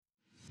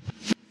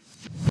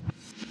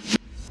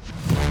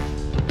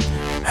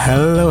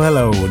Hello,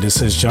 hello.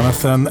 This is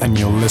Jonathan, and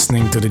you're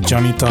listening to the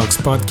Johnny Talks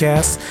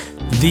podcast,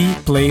 the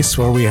place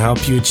where we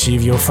help you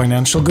achieve your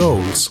financial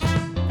goals.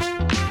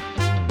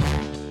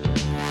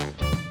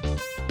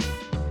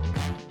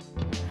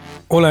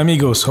 Hola,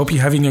 amigos. Hope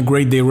you're having a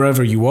great day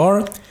wherever you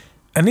are.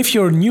 And if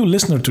you're a new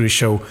listener to the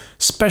show,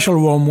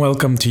 special warm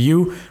welcome to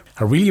you.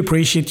 I really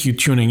appreciate you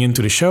tuning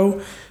into the show.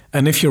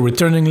 And if you're a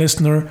returning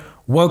listener,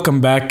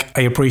 welcome back.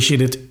 I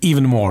appreciate it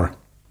even more.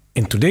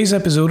 In today's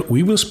episode,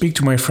 we will speak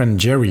to my friend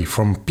Jerry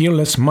from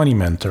Peerless Money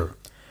Mentor.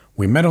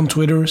 We met on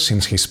Twitter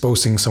since he's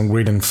posting some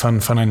great and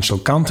fun financial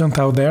content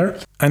out there,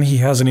 and he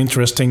has an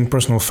interesting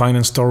personal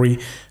finance story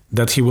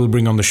that he will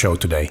bring on the show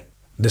today.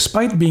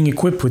 Despite being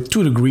equipped with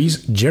 2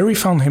 degrees, Jerry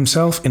found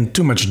himself in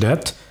too much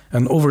debt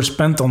and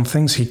overspent on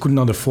things he could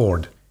not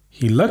afford.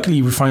 He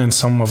luckily refinanced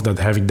some of that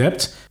heavy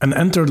debt and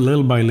entered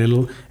little by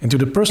little into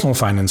the personal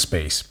finance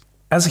space.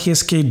 As he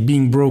escaped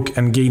being broke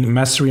and gained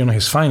mastery on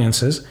his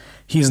finances,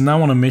 he is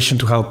now on a mission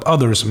to help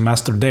others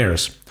master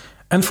theirs.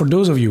 And for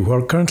those of you who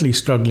are currently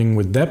struggling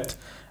with debt,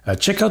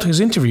 check out his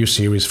interview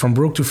series From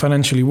Broke to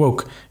Financially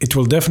Woke. It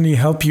will definitely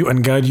help you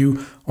and guide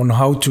you on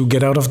how to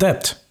get out of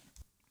debt.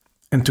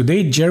 And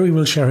today, Jerry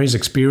will share his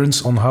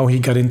experience on how he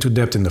got into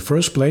debt in the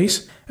first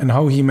place and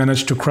how he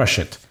managed to crush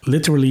it,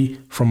 literally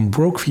from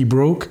broke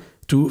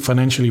to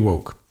financially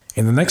woke.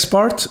 In the next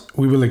part,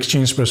 we will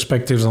exchange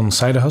perspectives on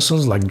side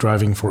hustles like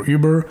driving for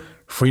Uber,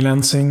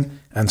 freelancing,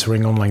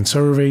 answering online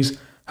surveys,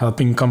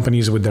 helping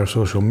companies with their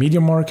social media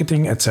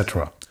marketing,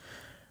 etc.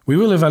 We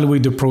will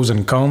evaluate the pros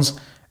and cons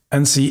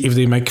and see if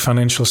they make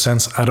financial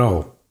sense at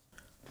all.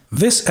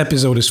 This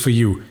episode is for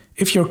you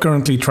if you're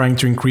currently trying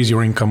to increase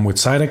your income with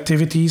side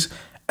activities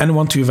and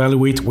want to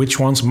evaluate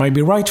which ones might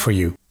be right for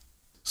you.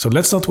 So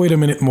let's not wait a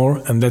minute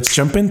more and let's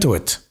jump into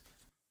it.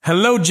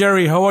 Hello,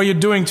 Jerry. How are you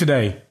doing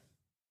today?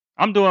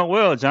 I'm doing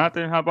well,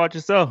 Jonathan. How about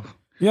yourself?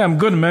 Yeah, I'm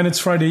good, man. It's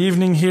Friday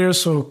evening here,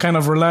 so kind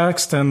of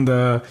relaxed and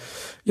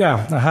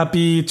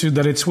happy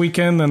that it's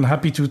weekend and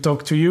happy to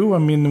talk to you. I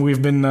mean,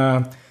 we've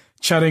been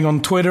chatting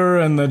on Twitter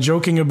and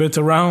joking a bit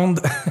around,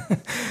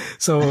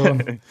 so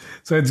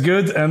it's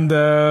good. And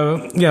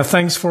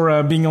thanks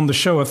for being on the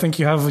show. I think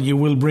you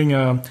will bring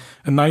a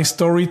nice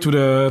story to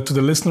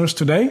the listeners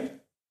today.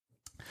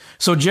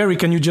 So, Jerry,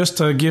 can you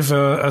just give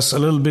us a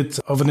little bit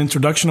of an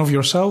introduction of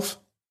yourself?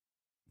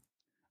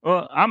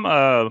 Well, I'm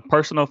a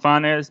personal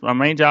finance. My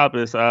main job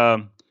is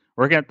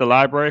working at the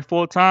library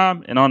full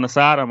time, and on the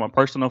side, I'm a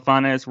personal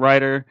finance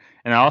writer,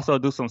 and I also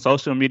do some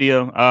social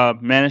media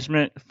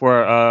management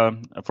for a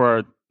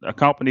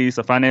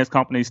finance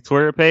company's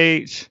Twitter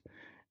page,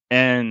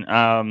 and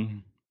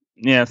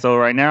so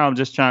right now I'm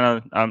just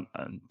trying to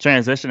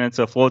transition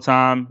into full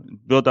time,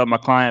 build up my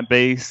client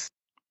base.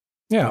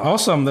 Yeah,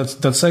 awesome.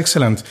 That's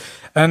excellent.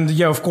 And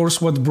yeah, of course,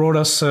 what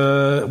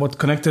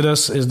connected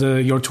us is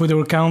your Twitter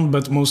account,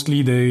 but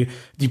mostly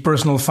the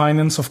personal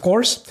finance, of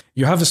course.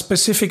 You have a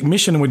specific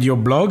mission with your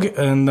blog,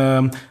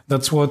 and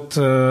that's what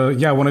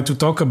I wanted to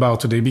talk about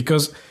today,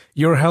 because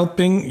you're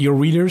helping your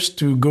readers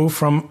to go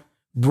from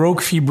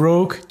broke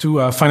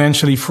to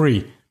financially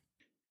free.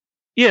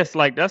 Yes,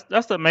 like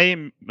that's the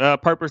main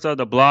purpose of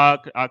the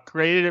blog. I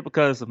created it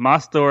because of my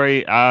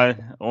story.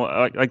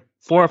 Like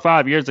 4 or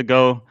 5 years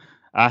ago,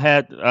 I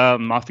had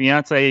my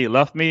fiance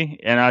left me,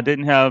 and I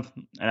didn't have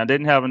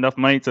enough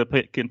money to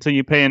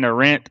continue paying the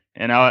rent,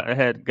 and I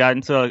had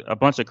gotten to a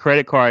bunch of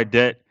credit card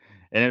debt,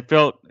 and it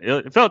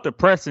felt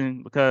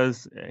depressing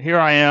because here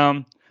I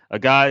am, a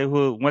guy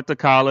who went to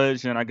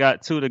college and I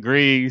got 2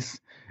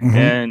 degrees,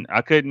 and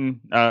I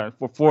couldn't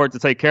afford to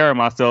take care of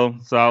myself,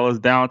 so I was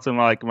down to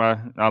my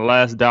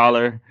last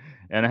dollar,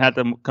 and I had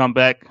to come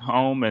back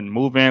home and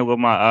move in with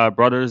my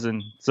brothers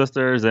and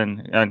sisters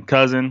and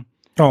cousin.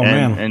 Oh,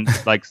 and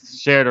split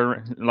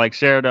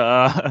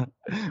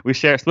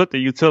the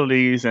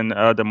utilities and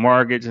the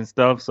mortgage and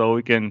stuff, so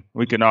we can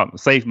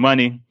save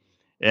money,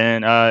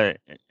 and I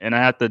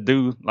had to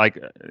do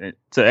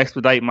to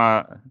expedite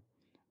my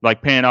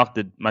paying off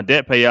my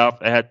debt payoff.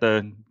 I had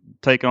to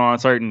take on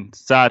certain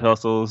side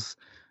hustles,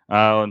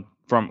 from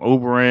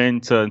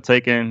Ubering to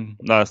taking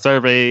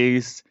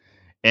surveys,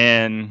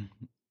 and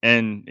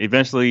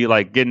eventually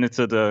getting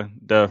into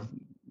the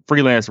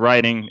freelance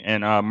writing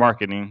and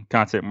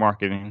content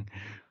marketing.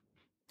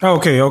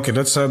 Okay.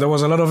 That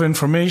was a lot of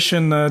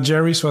information,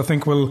 Jerry. So I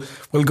think we'll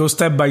go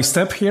step by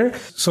step here.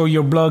 So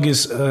your blog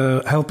is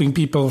helping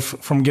people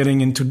from getting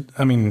into,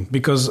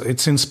 because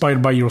it's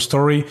inspired by your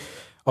story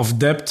of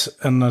debt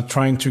and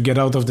trying to get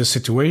out of the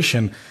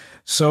situation.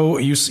 So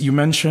you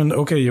mentioned,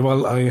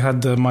 I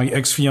had my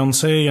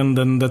ex-fiance, and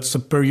then that's a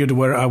period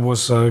where I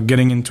was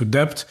getting into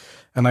debt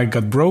and I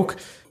got broke.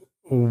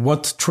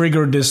 What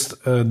triggered this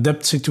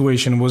debt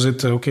situation? Was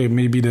it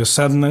maybe the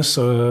sadness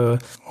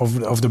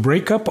of the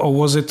breakup, or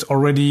was it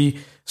already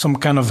some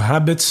kind of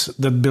habits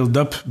that built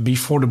up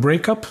before the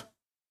breakup?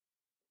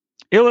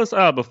 It was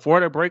before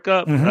the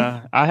breakup.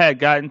 I had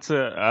gotten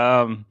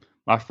to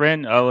my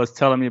friend was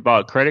telling me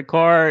about credit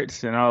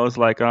cards, and I was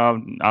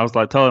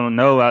telling him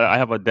no, I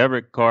have a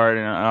debit card,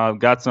 and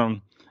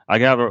I I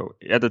got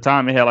at the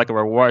time it had like a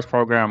rewards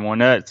program on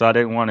that, so I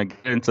didn't want to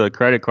get into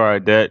credit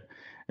card debt.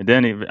 And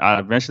then I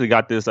eventually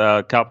got this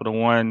Capital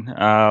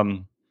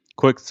One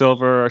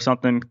Quicksilver or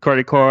something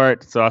credit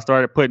card, so I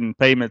started putting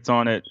payments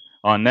on that,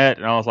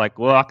 and I was like,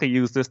 well, I could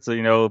use this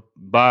to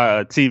buy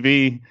a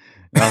TV.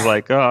 And I was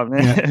like, oh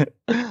man,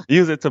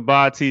 use it to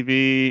buy a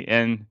TV.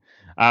 And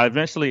I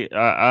eventually,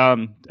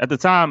 at the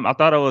time, I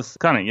thought I was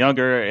kind of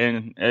younger,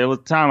 and it was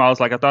time I was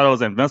like, I thought I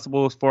was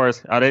invincible as far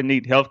as I didn't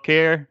need health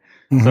care.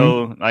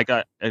 So like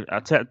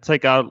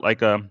take out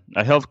like a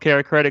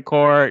healthcare credit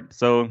card.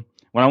 So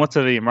when I went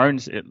to the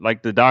emergency,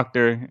 like the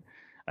doctor,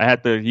 I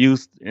had to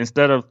use,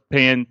 instead of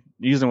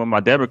using with my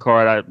debit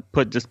card,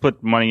 I just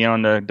put money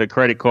on the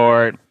credit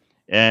card,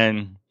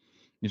 and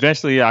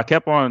eventually I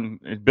kept on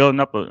building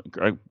up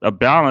a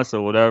balance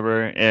or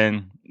whatever,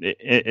 and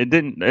it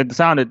didn't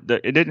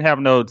have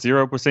no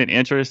 0%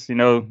 interest,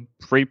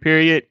 free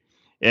period,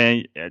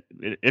 and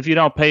if you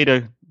don't pay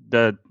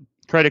the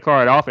credit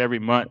card off every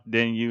month,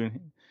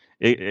 then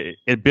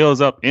it builds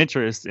up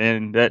interest,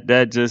 and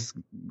that just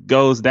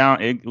goes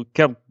down. It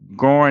kept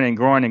growing and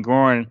growing and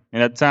growing.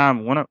 And at the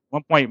time, one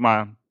point,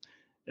 my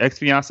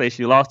ex-fiance,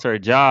 she lost her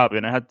job,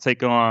 and I had to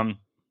take on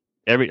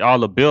all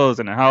the bills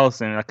in the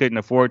house, and I couldn't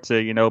afford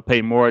to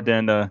pay more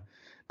than the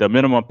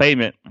minimum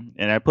payment,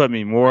 and that put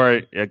me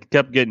more. It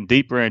kept getting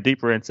deeper and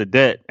deeper into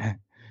debt.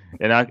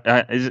 And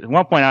at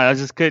one point I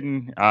just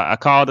couldn't. I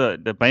called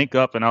the bank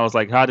up, and I was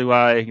like, how do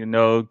I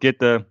get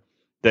the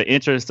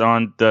interest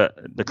on the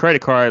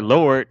credit card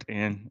lowered?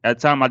 And at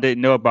the time I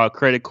didn't know about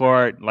credit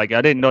card. Like,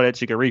 I didn't know that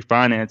you could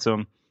refinance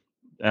them,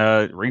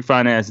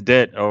 refinance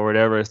debt or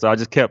whatever. So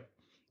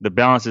the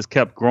balance just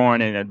kept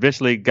growing, and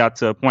eventually got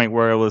to a point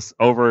where it was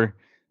over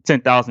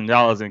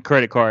 $10,000 in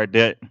credit card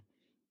debt.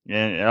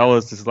 And I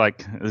was just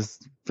like, it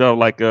felt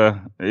like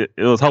it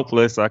was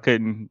hopeless. I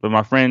couldn't. But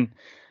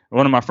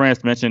one of my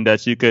friends mentioned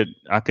that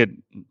I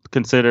could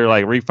consider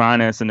like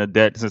refinancing the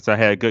debt since I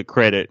had good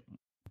credit.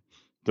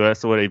 So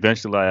that's what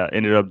eventually I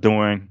ended up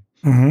doing.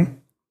 Mm-hmm.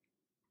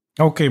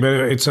 Okay, but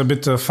it's a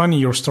bit funny,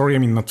 your story. I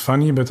mean, not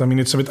funny, but I mean,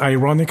 it's a bit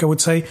ironic, I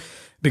would say,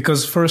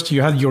 because first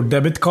you had your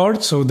debit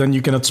card, so then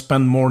you cannot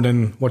spend more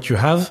than what you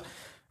have.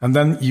 And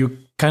then you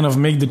kind of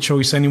make the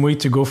choice anyway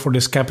to go for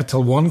this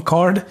Capital One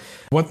card.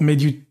 What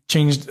made you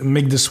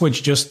make the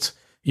switch? Just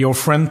your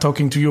friend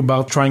talking to you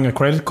about trying a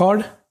credit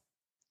card?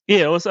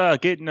 Yeah, it was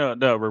getting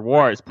the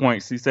rewards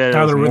points. He said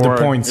the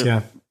points,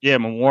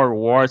 more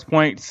rewards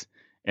points.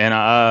 And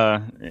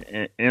I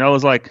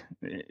was like,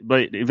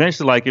 but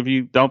eventually, like, if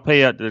you don't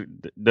pay out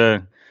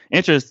the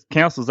interest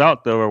cancels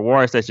out the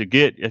rewards that you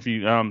get if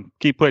you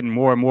keep putting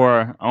more and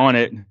more on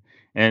it,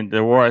 and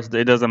the rewards,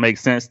 it doesn't make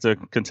sense to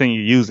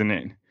continue using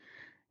it.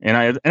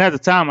 And at the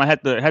time I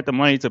had the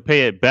money to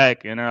pay it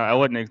back, and I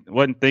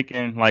wasn't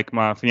thinking like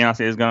my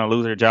fiance is gonna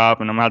lose her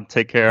job and I'm gonna have to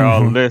take care of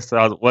all of this. So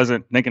I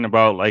wasn't thinking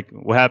about like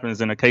what happens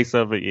in the case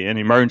of an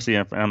emergency.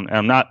 I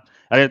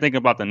didn't think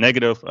about the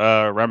negative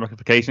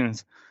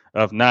ramifications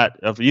of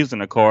using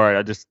the card.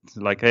 I just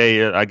like,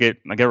 hey, I get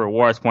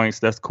rewards points.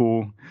 That's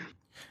cool.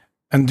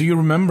 And do you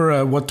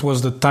remember what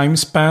was the time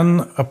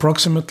span,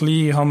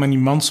 approximately how many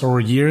months or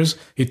years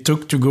it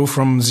took to go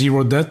from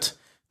zero debt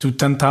to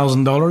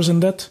 $10,000 in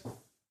debt?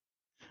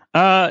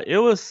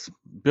 It was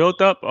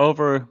built up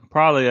over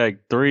probably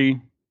like 2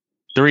 or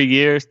 3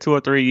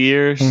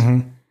 years.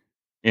 Mm-hmm.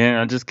 And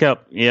I just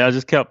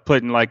kept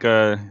putting like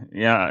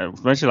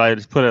eventually I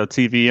just put a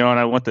TV on.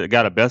 I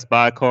got a Best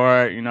Buy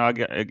card.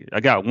 I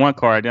got one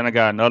card, then I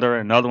got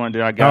another one,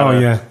 then I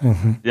got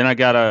then I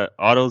got a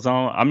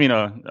AutoZone. I mean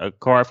a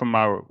card from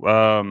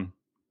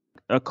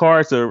a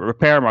card to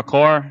repair my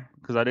car,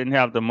 because I didn't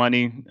have the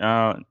money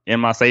in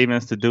my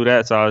savings to do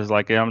that. So I was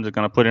like, yeah, I'm just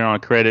gonna put it on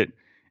credit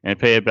and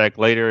pay it back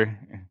later.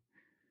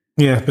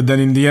 Yeah, but then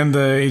in the end,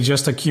 it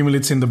just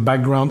accumulates in the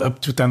background up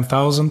to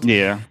 10,000.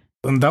 Yeah.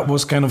 And that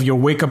was kind of your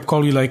wake up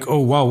call. You're like, oh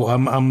wow,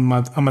 I'm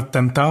at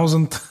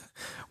 10,000.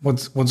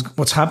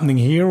 What's happening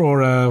here?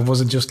 Or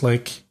was it just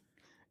like?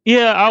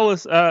 Yeah, I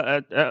was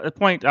at a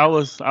point. I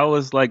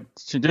was like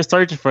just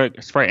searching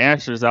for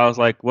answers. I was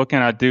like, what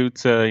can I do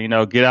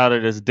to get out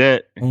of this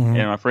debt? Mm-hmm.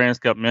 And my friends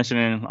kept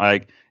mentioning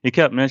well,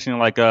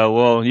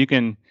 you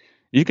can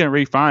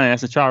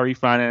refinance and try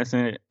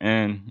refinancing it.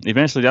 And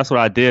eventually, that's what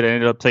I did. I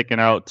ended up taking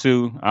out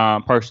 2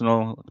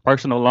 personal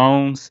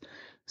loans.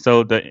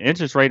 So the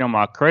interest rate on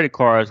my credit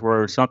cards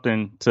were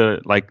something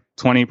to like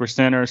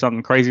 20% or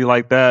something crazy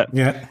like that.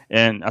 Yeah.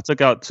 And I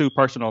took out 2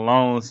 personal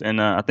loans, and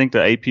I think the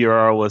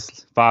APR was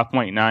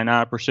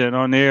 5.99%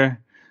 on there.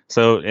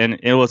 So, and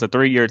it was a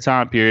 3-year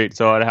time period.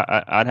 So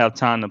I'd have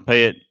time to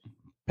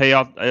pay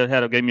off.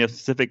 It gave me a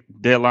specific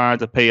deadline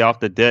to pay off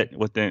the debt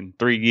within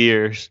 3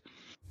 years.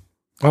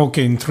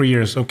 Okay, in 3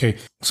 years. Okay.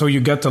 So you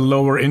got a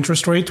lower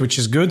interest rate, which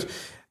is good.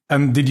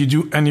 And did you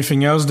do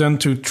anything else then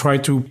to try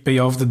to pay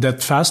off the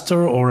debt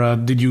faster, or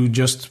did you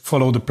just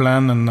follow the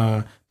plan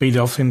and pay it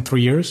off in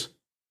 3 years?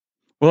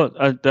 Well,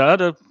 the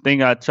other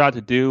thing I tried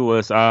to do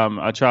was I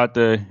was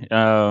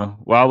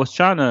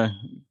trying to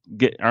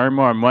earn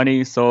more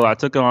money, so I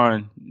took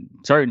on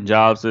certain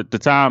jobs. At the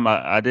time,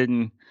 I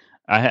didn't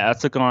I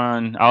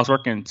was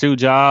working two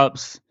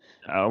jobs,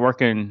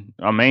 working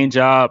a main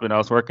job, and I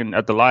was working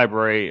at the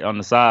library on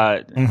the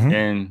side, Mm-hmm.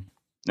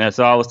 and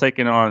so I was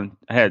taking on.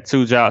 I had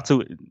two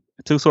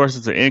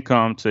sources of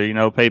income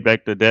to pay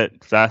back the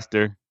debt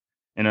faster,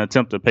 in an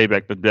attempt to pay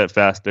back the debt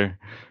faster.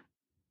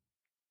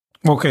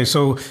 Okay,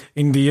 so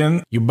in the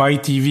end, you buy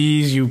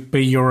TVs, you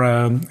pay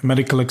your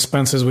medical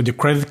expenses with your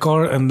credit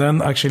card, and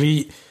then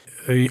actually,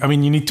 I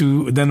mean, you need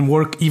to then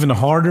work even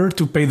harder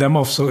to pay them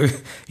off. So,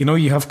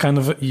 you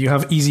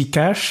have easy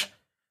cash,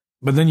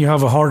 but then you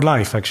have a hard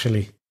life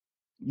actually.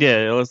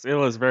 Yeah, it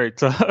was very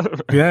tough.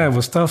 Yeah, it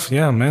was tough.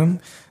 Yeah,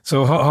 man.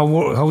 So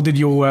how did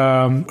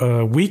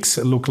your weeks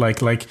look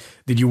like? Like,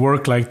 did you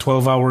work like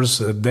 12 hours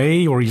a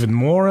day or even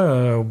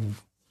more?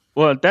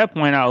 Well, at that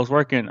point, I was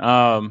working.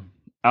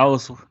 I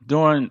was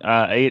doing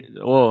eight.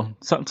 Well,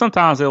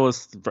 sometimes it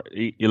was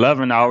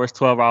 11 hours,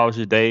 12 hours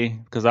a day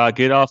because I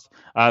get off.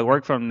 I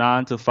work from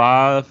 9 to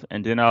 5,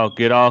 and then I'll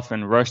get off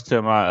and rush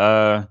to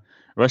my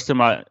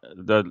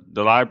the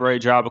library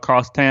job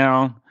across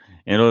town.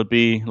 And it would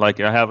be like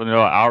I have an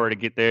hour to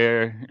get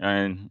there,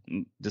 and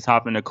just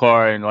hop in the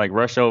car and like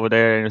rush over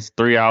there, and it's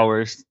 3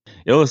 hours.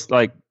 It was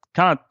like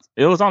kind of.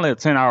 It was only a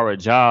 10-hour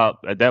job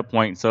at that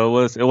point, so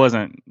it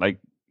wasn't like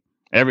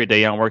every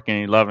day I'm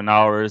working 11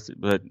 hours,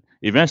 but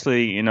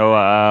eventually,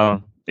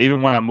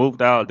 even when I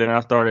moved out, then when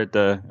I started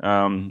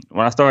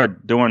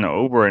doing the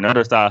Uber and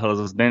other side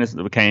hustles, then it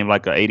became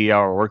like an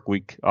 80-hour work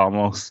week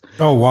almost.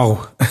 Oh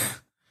wow,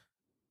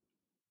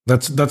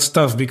 that's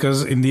tough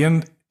because in the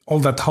end, all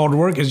that hard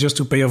work is just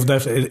to pay off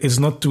debt. It's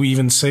not to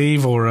even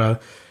save or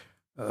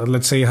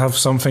let's say have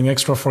something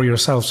extra for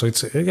yourself. So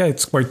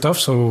it's quite tough.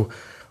 So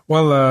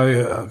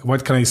well,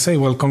 what can I say?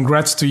 Well,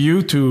 congrats to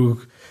you to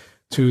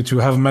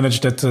have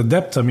managed that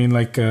debt. I mean,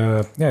 like,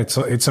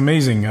 it's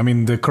amazing. I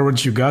mean, the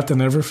courage you got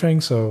and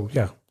everything. So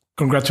yeah,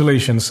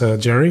 congratulations,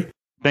 Jerry.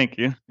 Thank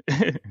you.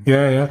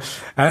 Yeah.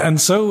 And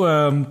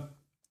so,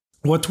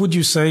 what would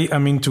you say? I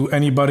mean, to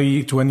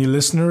anybody, to any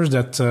listeners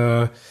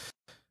that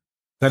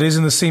is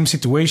in the same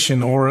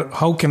situation, or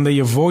how can they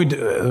avoid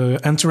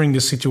entering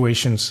these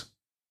situations?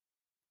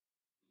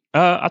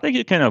 I think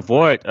you can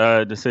avoid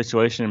the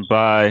situation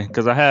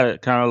because I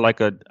had kind of like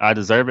a I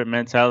deserve it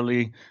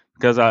mentality.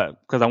 Because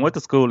I went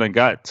to school and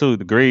got 2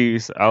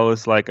 degrees, I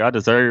was like, I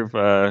deserve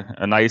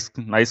a nice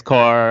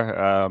car.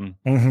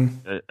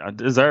 I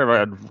deserve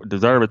a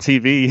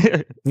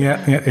TV. Yeah.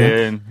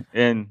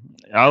 And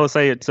I would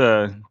say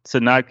to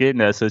not get in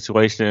that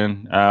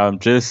situation.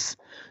 Just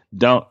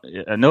don't.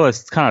 I know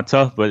it's kind of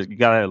tough, but you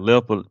gotta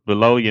live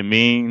below your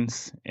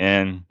means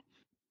and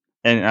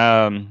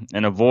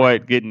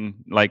avoid getting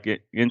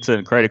like into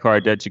a credit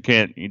card that you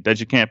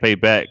can't pay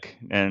back.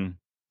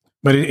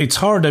 But it's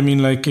hard. I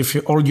mean, like if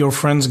all your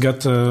friends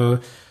got a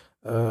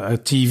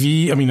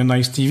TV, I mean, a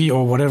nice TV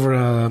or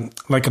whatever,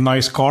 like a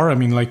nice car. I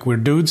mean, like we're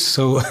dudes,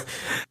 so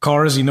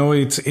cars,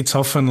 it's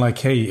often like,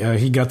 hey,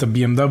 he got a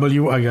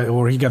BMW,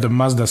 or he got a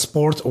Mazda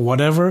Sport or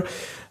whatever.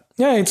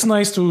 Yeah, it's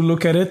nice to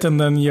look at it, and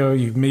then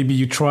maybe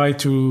you try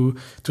to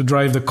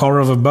drive the car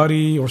of a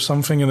buddy or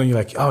something, and then you're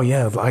like, oh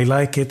yeah, I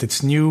like it.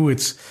 It's new.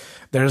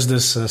 There's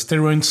this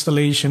stereo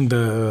installation.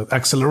 The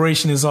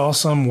acceleration is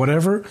awesome.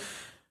 Whatever.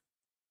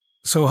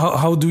 So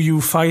how do you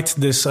fight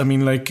this? I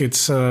mean, like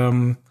it's I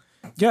mean,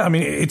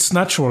 it's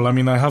natural. I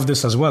mean, I have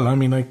this as well. I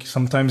mean, like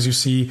sometimes you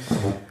see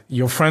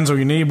your friends or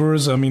your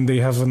neighbors. I mean,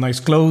 they have a nice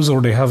clothes or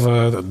they have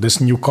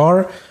this new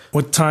car.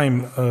 With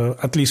time,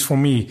 at least for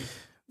me,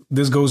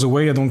 this goes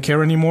away. I don't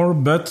care anymore.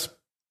 But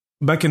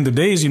back in the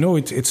days,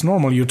 it's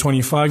normal. You're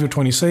 25, you're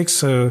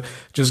 26.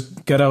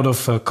 Just get out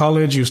of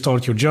college. You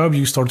start your job.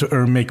 You start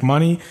to make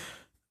money,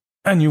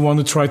 and you want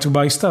to try to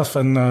buy stuff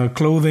and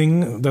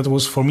clothing. That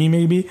was for me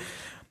maybe.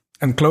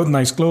 And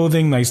nice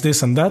clothing, nice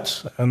this and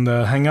that, and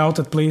hang out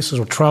at places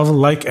or travel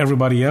like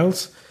everybody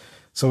else.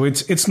 So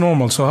it's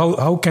normal. So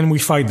how can we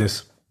fight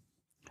this?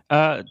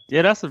 Yeah,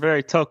 that's a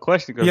very tough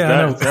question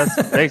because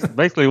that's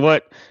basically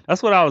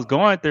that's what I was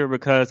going through.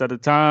 Because at the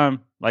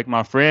time, like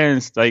my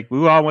friends, like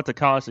we all went to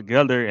college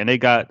together, and they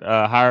got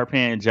higher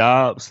paying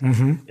jobs,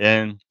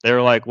 and they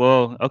were like,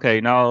 "Well,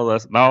 okay,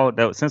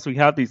 since we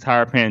have these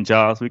higher paying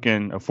jobs, we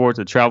can afford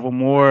to travel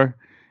more."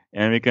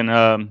 And we can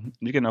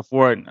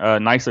afford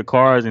nicer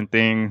cars and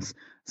things.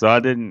 So I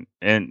didn't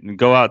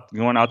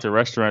going out to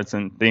restaurants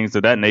and things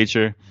of that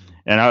nature.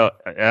 And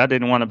I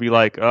didn't want to be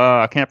like,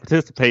 I can't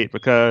participate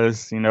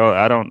because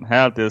I don't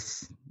have the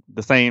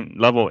same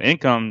level of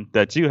income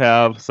that you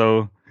have.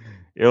 So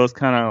it was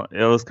kind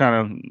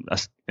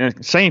of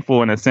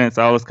shameful in a sense.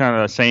 I was kind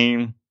of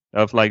ashamed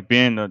of like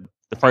being the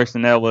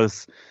person that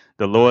was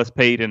the lowest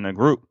paid in the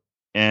group.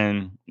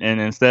 And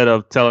instead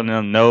of telling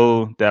them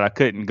no, that I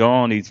couldn't go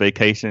on these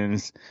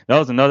vacations, that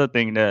was another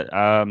thing that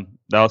I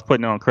was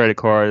putting on credit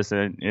cards,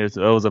 and it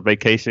was a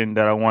vacation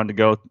that I wanted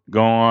to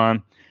go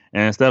on.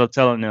 And instead of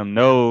telling them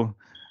no,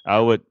 I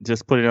would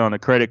just put it on a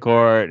credit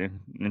card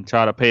and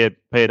try to pay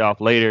it off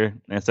later,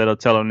 instead of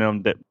telling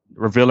them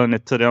revealing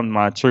it to them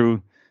my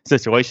true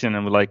situation,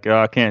 and be like,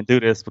 I can't do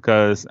this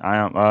because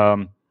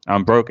I'm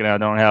broke and I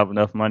don't have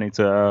enough money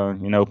to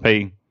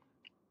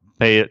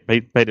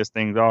pay this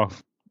thing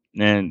off.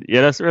 And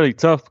yeah, that's really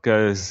tough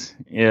because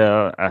it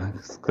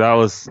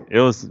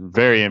was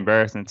very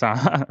embarrassing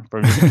time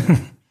for me.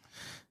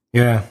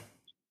 Yeah.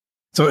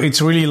 So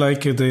it's really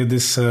like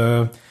this.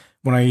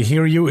 When I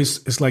hear you,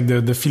 it's like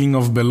the feeling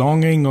of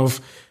belonging, of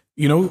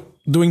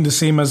doing the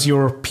same as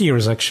your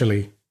peers,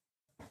 actually.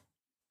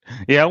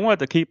 Yeah, I wanted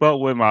to keep up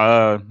with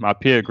my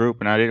peer group,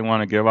 and I didn't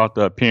want to give out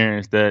the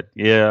appearance that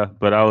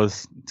but I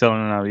was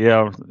telling them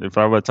if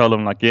I would have told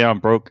them like I'm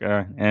broke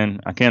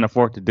and I can't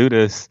afford to do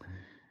this,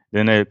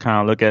 then they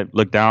kind of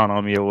look down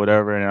on me or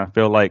whatever, and I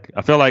feel like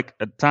at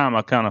the time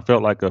I kind of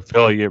felt like a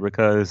failure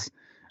because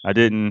I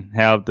didn't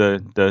have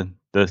the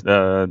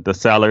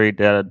salary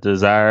that I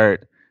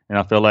desired, and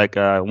I feel like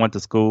I went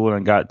to school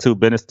and got 2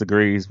 business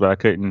degrees, but I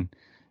couldn't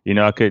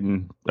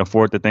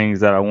afford the things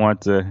that I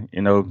want to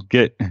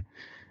get.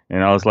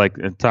 And I was like,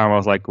 at the time, I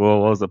was like, well,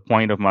 what was the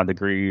point of my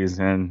degrees?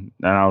 And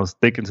I was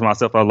thinking to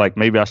myself, I was like,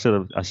 maybe I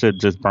should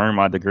just burn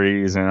my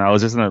degrees. And I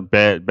was just in a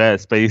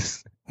bad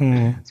space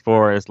as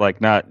far as like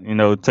not,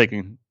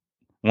 taking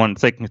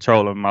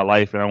control of my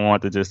life. And I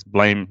wanted to just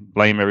blame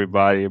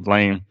everybody,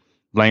 blame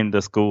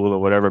the school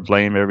or whatever,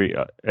 blame every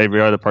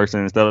other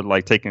person instead of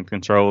like taking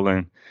control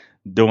and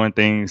doing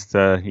things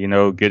to,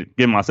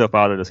 get myself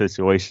out of the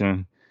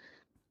situation.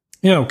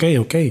 Yeah.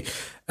 Okay.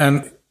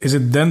 And is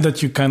it then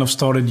that you kind of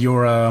started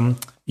your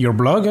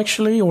blog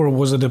actually, or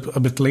was it a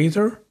bit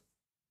later?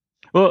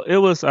 Well, it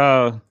was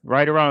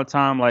right around the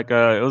time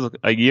it was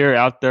a year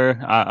out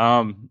there.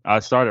 I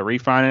started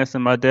refinancing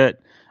my debt.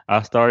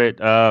 I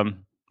started I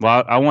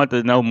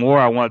wanted to know more.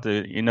 I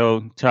wanted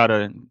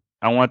to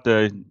I want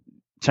to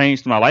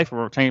change my life,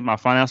 change my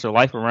financial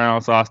life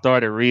around. So I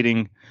started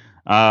reading.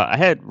 I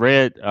had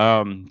read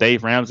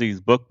Dave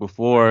Ramsey's book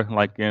before,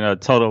 like in a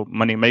Total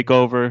Money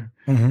Makeover,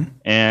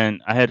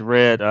 and I had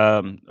read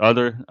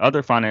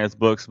other finance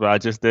books, but I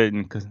just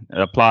didn't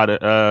apply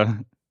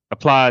the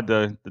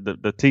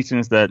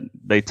teachings that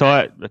they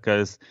taught,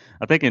 because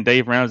I think in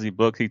Dave Ramsey's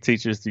book he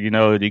teaches you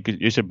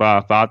should buy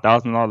a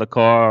 $5,000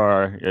 car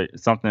or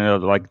something,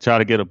 like try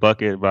to get a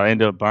bucket. But I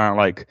ended up buying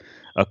like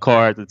a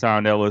car at the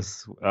time that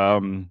was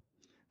I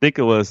think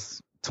it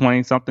was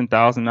 $20-something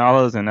thousand,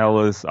 and that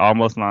was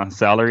almost my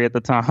salary at the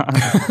time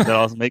that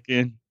I was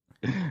making.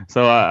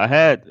 So I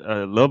had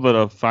a little bit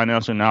of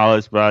financial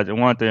knowledge, but I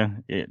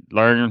wanted to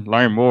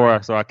learn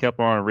more. So I kept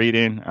on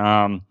reading.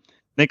 I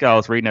think I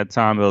was reading at the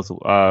time, it was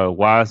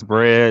Wise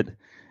Bread,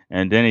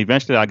 and then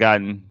eventually I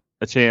ran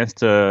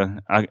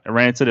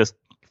into this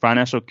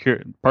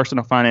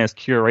personal finance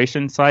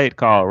curation site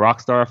called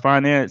Rockstar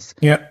Finance.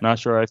 Yeah, not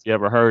sure if you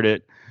ever heard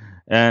it.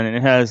 And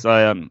it has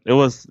reading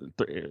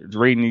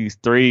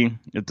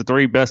the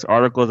 3 best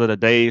articles of the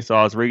day. So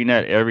I was reading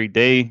that every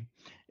day,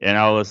 and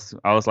I was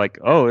like,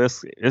 oh,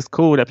 it's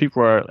cool that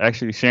people are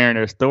actually sharing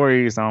their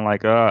stories. I'm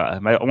like, I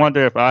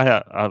wonder if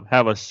I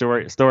have a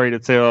short story to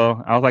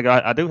tell. I was like,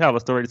 I do have a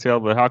story to tell,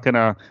 but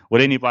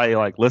would anybody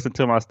like listen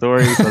to my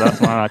story? So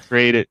that's when I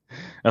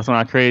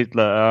created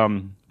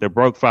the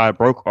Broke 5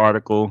 Broke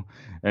article,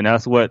 and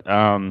that's what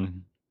I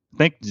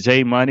think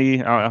Jay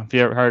Money, if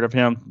you ever heard of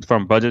him,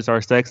 from Budgets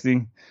Are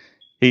Sexy,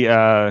 he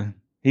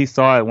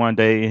saw it one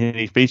day and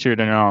he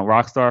featured it on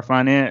Rockstar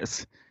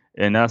Finance,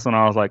 and that's when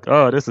I was like,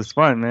 oh, this is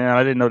fun, man.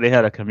 I didn't know they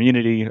had a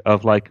community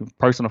of like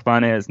personal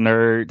finance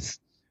nerds,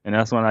 and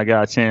that's when I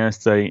got a chance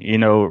to,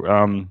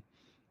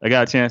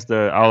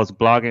 I was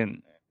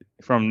blogging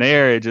from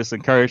there. It just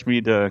encouraged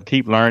me to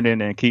keep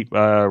learning and keep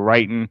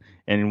writing.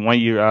 And when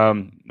you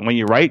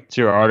write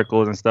your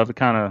articles and stuff,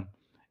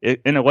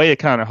 in a way, it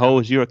kind of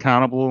holds you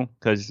accountable,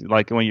 because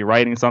like when you're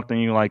writing something,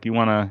 you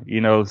want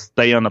to,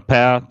 stay on the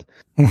path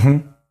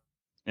and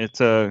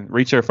to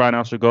reach your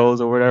financial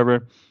goals or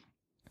whatever.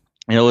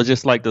 And it was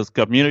just like this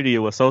community. It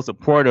was so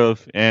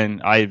supportive,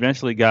 and I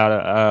eventually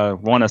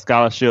won a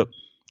scholarship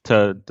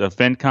to the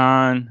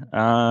FinCon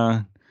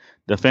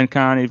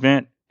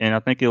event, and I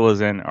think it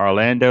was in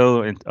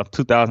Orlando of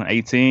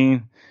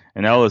 2018.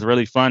 And that was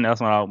really fun.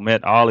 That's when I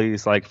met all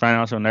these like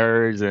financial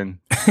nerds and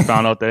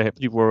found out that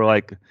people were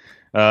like,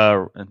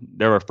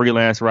 there were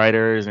freelance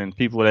writers and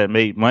people that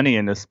made money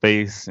in this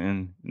space.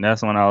 And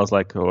that's when I was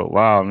like, oh,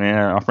 wow,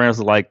 man. My friends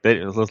were like,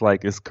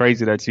 it's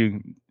crazy that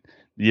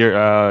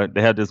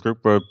they have this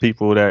group of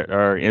people that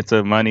are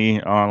into money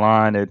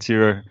online that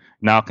you're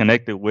now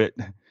connected with.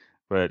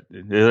 But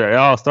it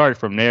all started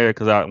from there,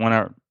 because when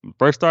I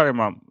first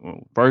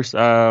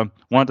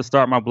wanted to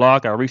start my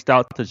blog, I reached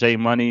out to Jay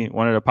Money,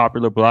 one of the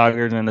popular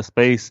bloggers in the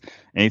space,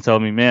 and he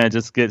told me, man,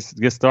 just get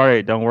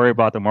started. Don't worry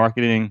about the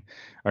marketing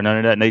or none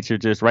of that nature.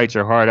 Just write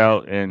your heart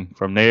out. And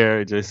from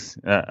there,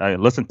 I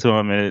listened to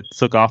him, and it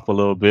took off a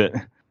little bit.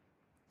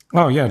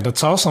 Oh yeah,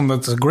 that's awesome.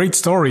 That's a great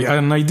story.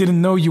 And I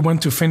didn't know you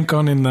went to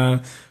FinCon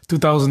in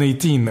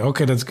 2018.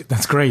 Okay,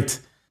 that's great.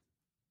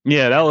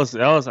 Yeah, that was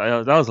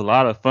a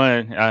lot of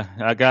fun.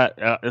 I got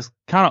it's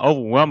kind of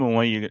overwhelming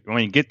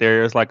when you get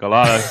there. It's like a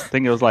lot of, I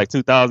think it was like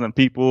 2,000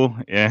 people,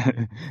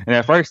 and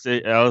at first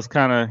I was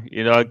kind of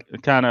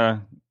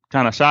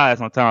kind of shy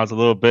sometimes a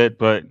little bit,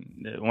 but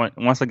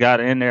once I got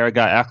in there, I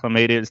got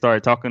acclimated,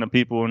 started talking to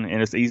people,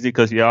 and it's easy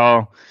because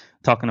y'all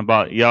talking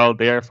about y'all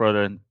there for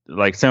the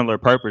like similar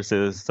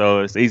purposes, so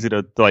it's easy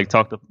to like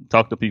talk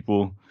to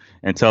people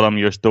and tell them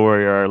your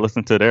story or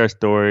listen to their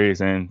stories.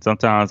 And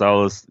sometimes I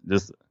was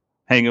just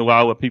hanging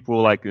out with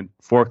people like at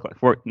 4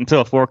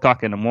 until 4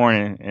 o'clock in the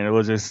morning, and it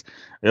was just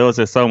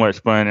so much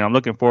fun. And I'm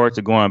looking forward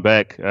to going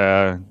back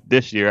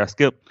this year.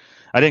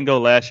 I didn't go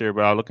last year,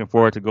 but I'm looking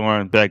forward to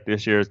going back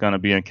this year. It's going to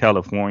be in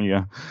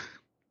California.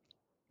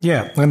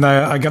 Yeah, and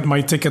I got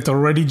my ticket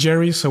already,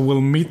 Jerry, so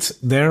we'll meet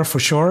there for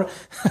sure.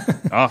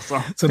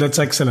 Awesome. So that's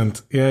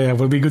excellent. Yeah, it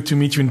will be good to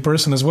meet you in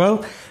person as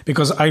well,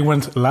 because I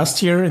went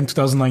last year in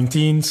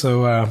 2019.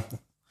 So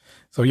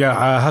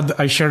yeah,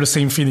 I share the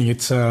same feeling.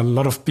 It's a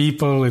lot of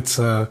people.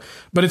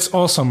 But it's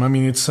awesome. I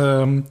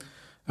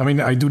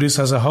mean, I do this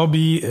as a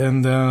hobby,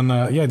 and then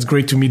yeah, it's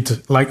great to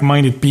meet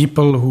like-minded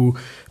people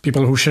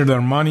who share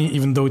their money,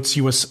 even though it's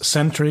US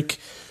centric.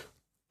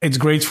 It's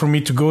great for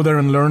me to go there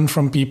and learn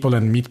from people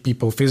and meet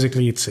people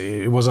physically.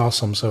 It was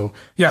awesome. So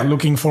yeah,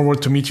 looking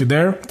forward to meet you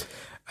there.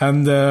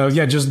 And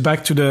yeah, just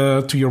back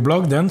to your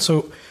blog then.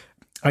 So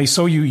I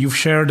saw you've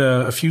shared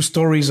a few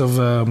stories of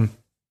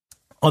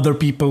other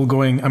people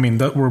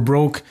that were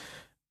broke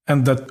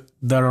and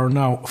that are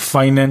now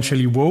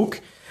financially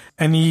woke.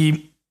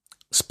 Any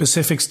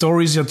specific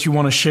stories that you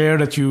want to share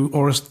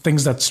or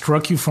things that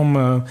struck you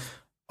from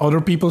other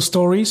people's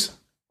stories?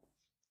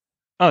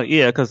 Oh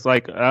yeah, because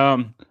like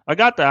I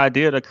got the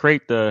idea to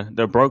create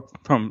the broke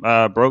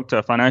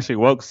to financially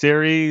woke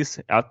series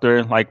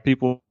after like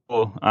people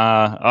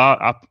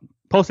I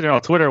posted it on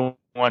Twitter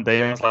one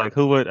day. I was like,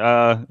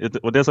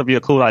 this would be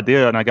a cool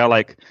idea, and I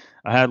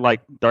had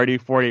like 30,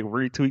 40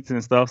 retweets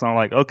and stuff. So I'm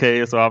like,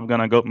 okay, so I'm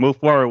gonna go move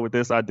forward with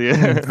this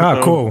idea.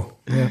 Cool.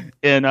 Yeah.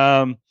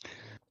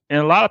 And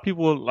a lot of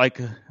people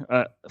like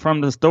from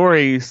the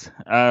stories,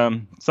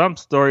 some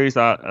stories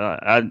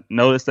I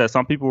noticed that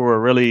some people were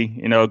really,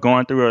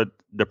 going through a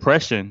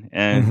depression,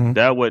 and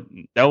that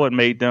would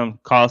make them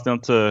cause them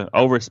to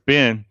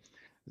overspend.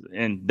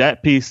 And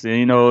that piece,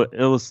 it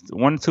was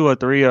 1, 2, or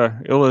 3,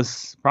 or it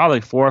was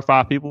probably 4 or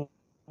 5 people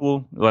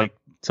like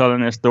telling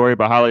their story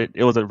about how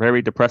it was a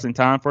very depressing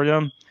time for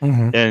them,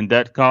 and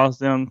that caused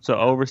them to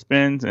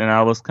overspend. And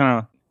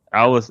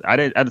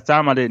at the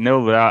time I didn't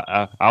know, but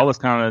I was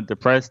kind of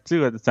depressed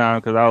too at the time,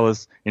 because I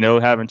was,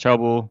 having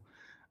trouble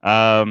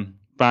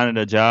finding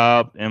a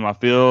job in my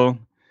field,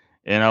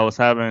 and I was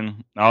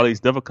having all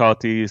these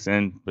difficulties,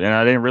 and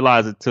I didn't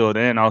realize it till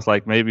then. I was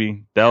like,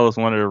 maybe that was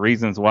one of the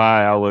reasons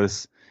why I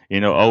was,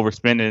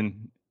 overspending.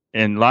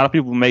 And a lot of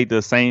people made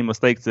the same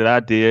mistakes that I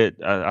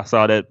did. I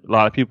saw that a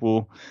lot of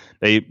people,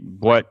 they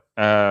bought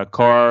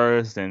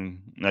cars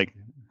and like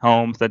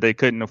homes that they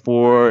couldn't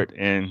afford,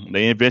 and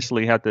they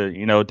eventually had to,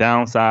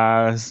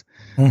 downsize.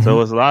 So it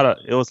was a lot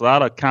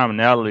of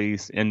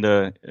commonalities in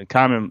a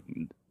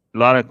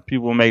lot of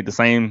people made the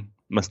same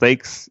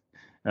mistakes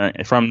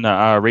from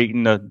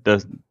reading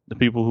the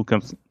people who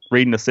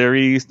reading the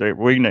series, they're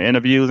reading the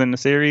interviews in the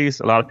series.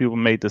 A lot of people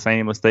made the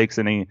same mistakes,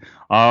 and they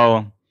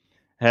all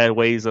had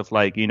ways of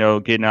like,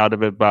 getting out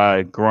of it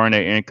by growing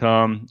their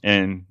income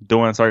and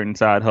doing certain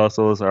side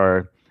hustles,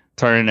 or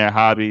turning their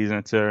hobbies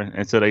into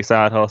their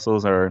side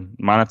hustles, or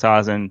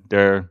monetizing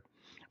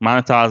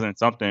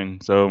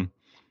something. So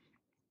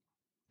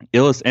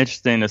it was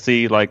interesting to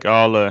see like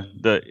all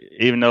the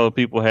even though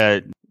people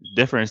had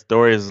different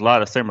stories, there's a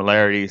lot of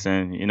similarities,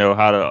 and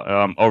how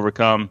to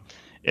overcome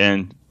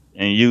and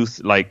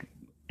use like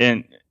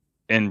in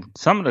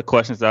some of the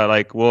questions that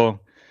like, well,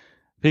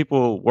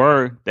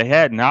 they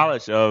had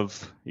knowledge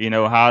of they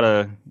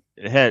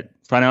had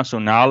financial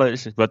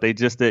knowledge, but they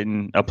just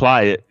didn't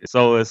apply it.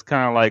 So it's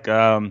kind of like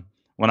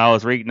when I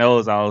was reading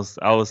those, I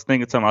was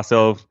thinking to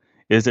myself,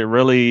 is it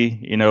really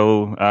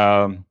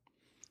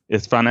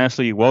is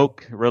financially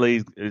woke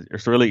really?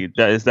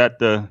 Is that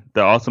the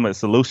ultimate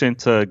solution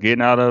to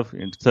getting out of,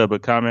 to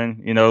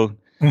becoming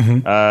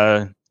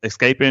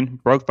escaping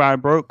broke by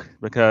broke?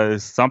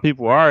 Because some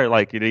people are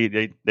like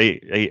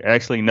they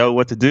actually know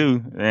what to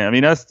do. And I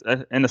mean, that's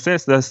in a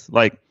sense, that's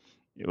like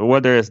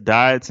whether it's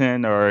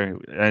dieting or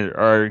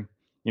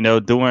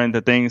doing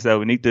the things that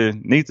we need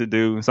to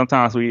do.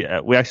 Sometimes we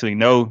actually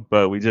know,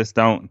 but we just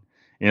don't,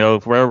 for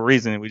whatever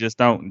reason, we just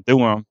don't do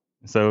them.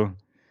 So,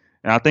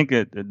 and I think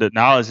the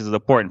knowledge is an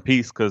important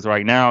piece, because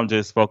right now I'm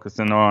just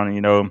focusing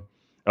on,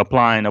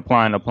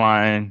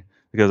 applying,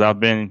 because I've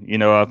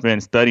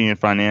been studying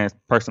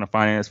personal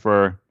finance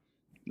for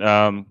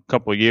a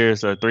couple of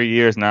years or 3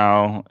 years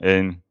now,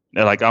 and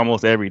like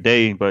almost every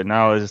day. But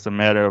now it's just a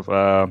matter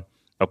of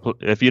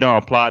if you don't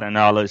apply the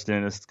knowledge,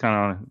 then it's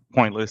kind of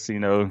pointless,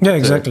 Yeah,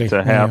 exactly.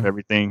 To have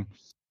everything.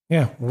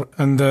 Yeah,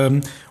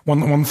 and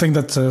one thing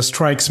that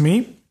strikes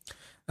me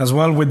as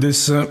well with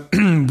this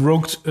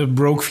broke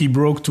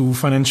to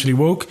financially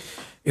woke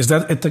is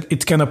that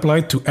it can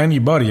apply to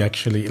anybody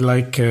actually,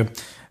 like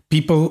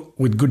people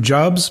with good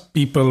jobs,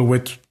 people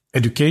with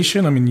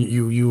education. I mean,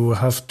 you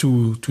have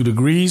two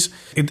degrees.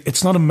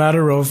 It's not a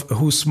matter of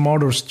who's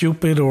smart or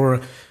stupid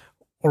or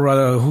or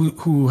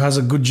who has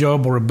a good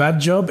job or a bad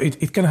job.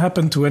 It can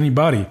happen to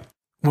anybody.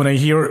 When I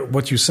hear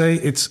what you say,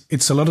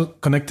 it's a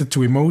lot connected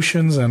to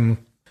emotions and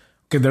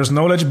okay, there's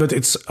knowledge, but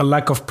it's a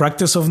lack of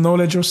practice of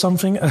knowledge or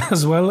something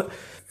as well.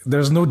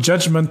 There's no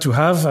judgment to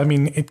have. I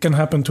mean, it can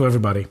happen to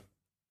everybody.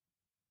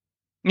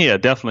 Yeah,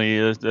 definitely.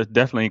 It's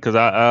definitely because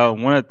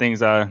one of the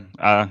things I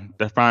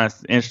find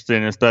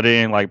interesting in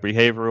studying like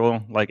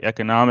behavioral, like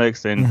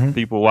economics, and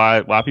people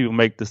why people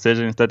make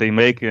decisions that they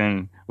make,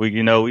 and we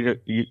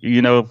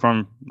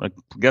from like,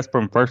 I guess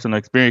from personal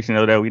experience,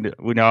 that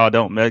we all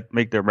don't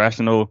make the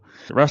rational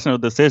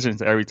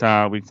decisions every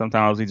time.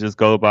 Sometimes we just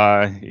go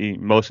by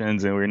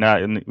emotions, and we're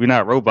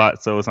not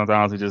robots, so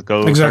sometimes we just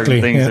go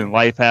certain things in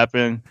life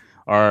happen,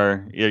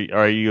 or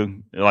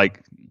you like.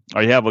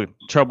 Or you have a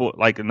trouble,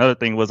 like another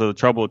thing was a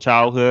troubled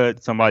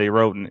childhood. Somebody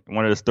wrote in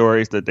one of the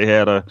stories that they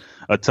had a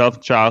tough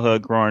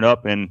childhood growing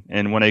up, and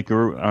when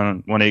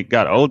they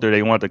got older,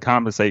 they wanted to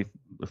compensate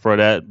for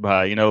that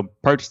by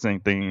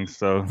purchasing things.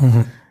 So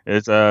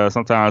it's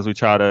sometimes we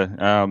try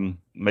to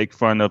make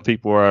fun of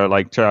people, or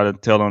like try to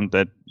tell them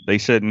that they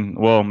shouldn't.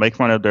 Well, make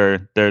fun of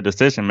their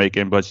decision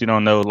making, but you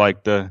don't know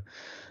like the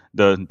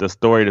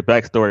story, the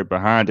backstory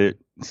behind it.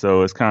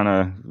 So it's kind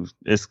of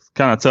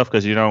tough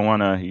because you don't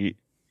want to.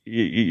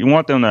 You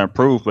want them to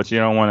improve, but you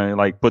don't want to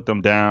like put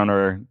them down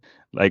or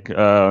like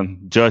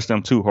judge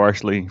them too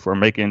harshly for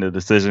making the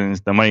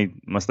decisions, the many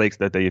mistakes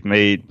that they've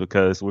made,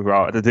 because we're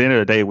all, at the end of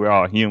the day, we're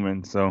all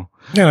human. So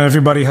yeah,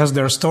 everybody has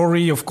their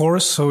story, of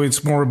course. So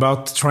it's more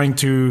about trying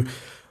to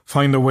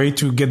find a way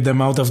to get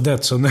them out of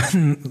that. So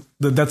then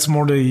that's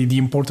more the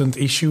important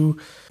issue.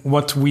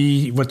 What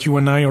you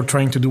and I are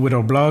trying to do with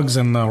our blogs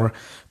and our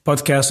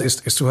podcast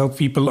is to help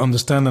people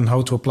understand and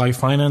how to apply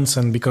finance,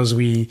 and because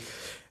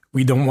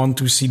we don't want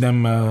to see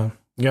them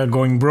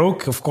going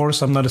broke. Of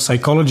course, I'm not a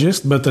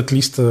psychologist, but at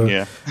least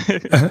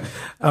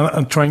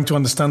I'm trying to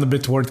understand a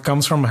bit where it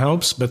comes from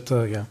helps. But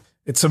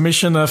it's a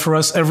mission for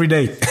us every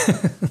day.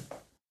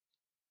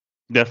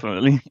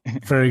 Definitely.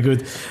 Very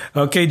good.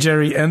 Okay,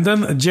 Jerry. And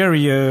then,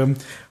 Jerry,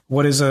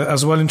 what is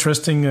as well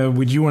interesting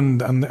with you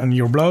and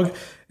your blog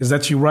is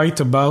that you write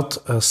about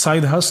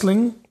side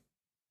hustling.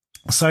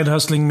 Side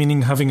hustling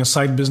meaning having a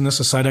side business,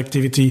 a side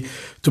activity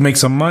to make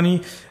some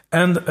money.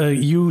 And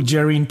you,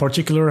 Jerry, in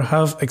particular,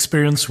 have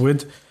experience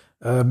with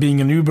being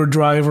an Uber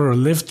driver, a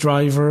Lyft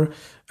driver,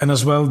 and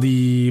as well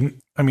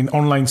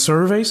online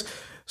surveys.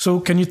 So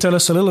can you tell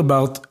us a little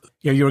about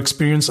your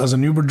experience as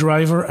an Uber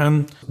driver,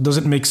 and does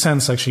it make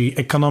sense actually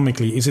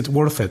economically? Is it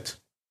worth it?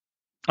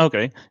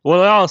 Okay.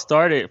 Well, it all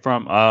started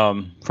from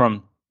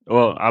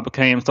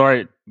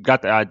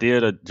got the idea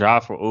to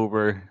drive for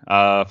Uber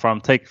from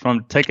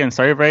taking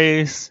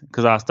surveys,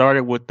 because I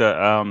started with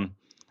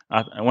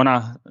when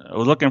I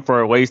was looking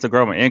for ways to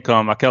grow my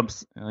income. I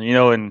kept,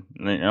 and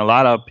a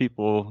lot of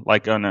people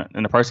like in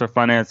the personal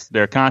finance,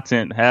 their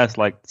content has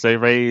like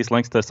surveys,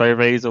 links to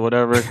surveys or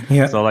whatever.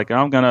 Yeah. So like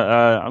I'm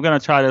gonna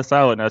try this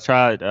out, and I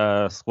tried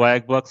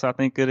Swag Bucks, I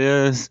think it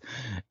is,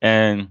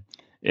 and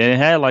it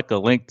had like a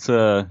link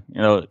to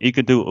you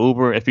could do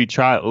Uber. If you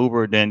try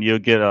Uber, then you'll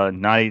get a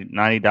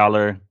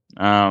 $90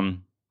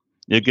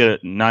 you'll get a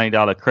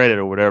 $90 credit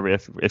or whatever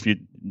if you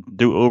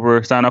do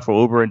Uber, sign up for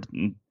Uber,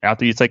 and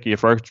after you take your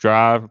first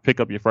drive, pick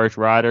up your first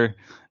rider,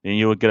 then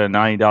you will get a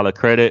 $90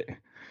 credit.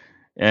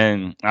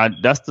 And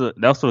that's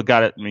what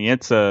got me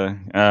into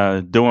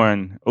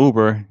doing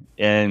Uber.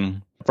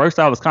 And first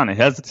I was kind of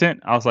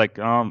hesitant. I was like,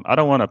 I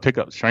don't want to pick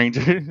up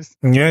strangers.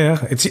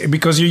 Yeah. It's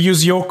because you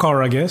use your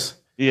car, I guess.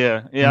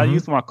 Yeah. I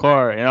use my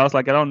car, and I was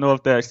like, I don't know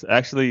if that's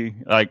actually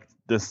like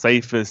the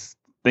safest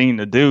thing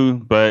to do.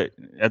 But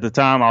at the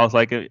time, I was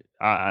like,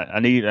 I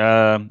need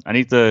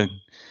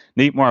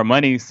more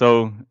money,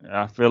 so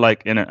I feel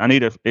like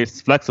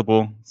it's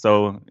flexible.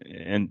 So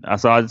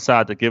I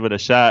decided to give it a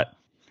shot.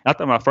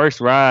 After my first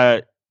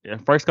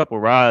couple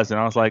rides, and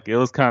I was like,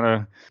 it's kind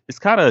of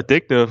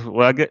addictive.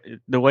 Well, I get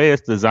the way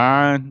it's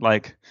designed.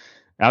 Like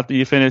after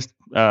you finish,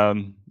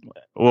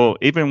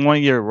 even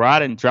when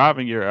you're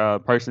driving your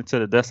person to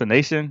the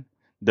destination,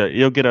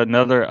 you'll get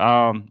another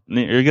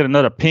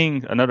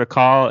ping, another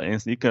call, and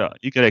so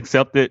you can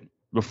accept it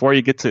before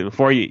you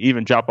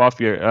even drop off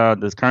your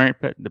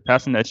the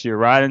passenger that you're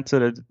riding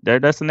to their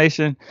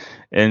destination.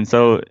 And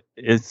so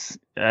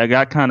I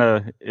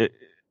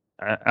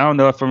don't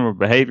know if from a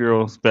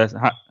behavioral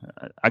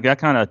I got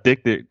kind of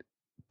addicted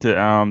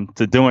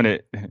to doing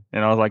it,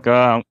 and I was like,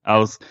 I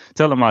was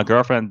telling my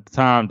girlfriend at the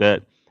time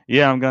that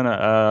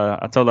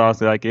I told her, I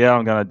was like,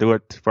 I'm gonna do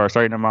it for a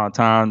certain amount of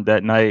time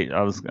that night.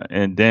 I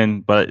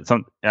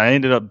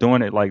ended up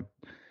doing it like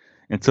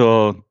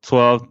until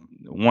 12,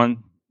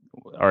 1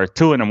 or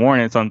 2 in the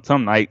morning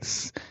some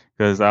nights,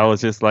 because I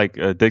was just like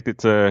addicted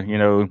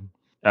to,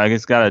 I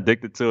just got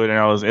addicted to it,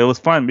 and it was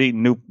fun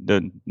meeting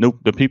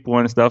the people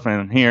and stuff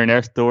and hearing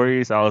their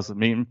stories. I was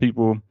meeting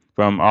people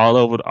from all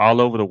over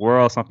the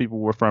world. Some people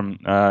were from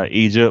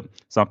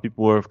Egypt. Some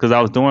people were, because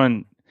I was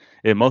doing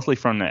it mostly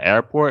from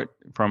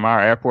our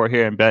airport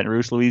here in Baton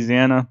Rouge,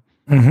 Louisiana.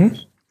 Mm-hmm.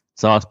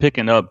 So I was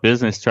picking up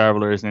business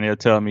travelers, and they'll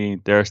tell me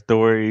their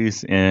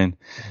stories, and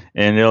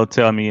they'll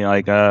tell me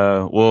like,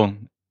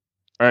 and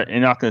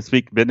I can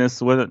speak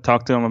business with it,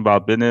 talk to them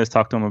about business,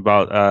 talk to them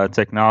about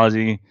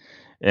technology,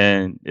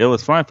 and it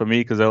was fun for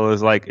me because it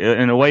was like,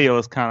 in a way, it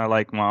was kind of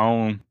like my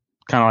own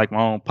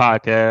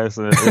podcast.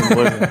 It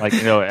wasn't like Yeah,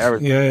 yeah,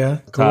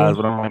 advertised, cool.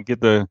 but I'm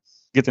get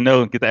to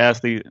know, get to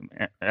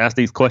ask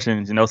these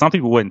questions. Some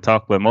people wouldn't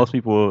talk, but most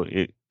people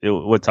it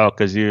would talk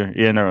because you're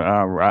in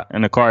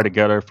a car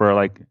together for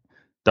like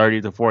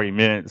 30 to 40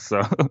 minutes.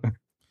 So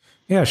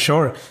Yeah,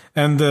 sure.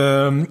 And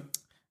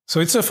so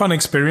it's a fun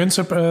experience.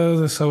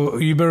 So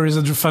Uber is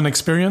a fun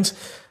experience.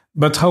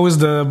 But how is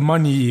the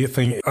money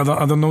thing? I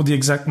don't know the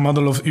exact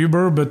model of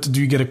Uber, but do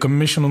you get a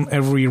commission on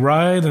every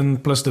ride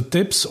and plus the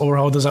tips, or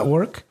how does that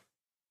work?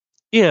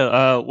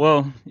 yeah,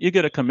 well, you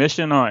get a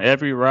commission on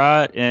every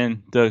ride,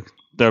 and the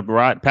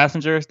ride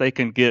passengers they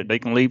can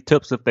leave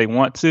tips if they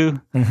want to.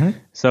 Mm-hmm.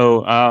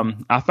 So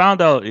I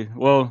found out.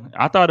 Well,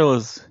 I thought it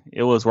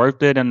was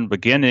worth it in the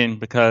beginning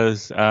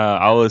because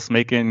I was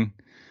making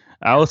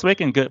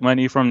good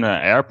money from the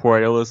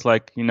airport. It was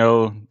like,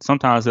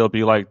 sometimes it'll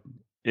be like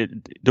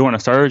during a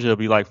surge, it'll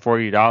be like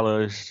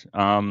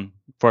 $40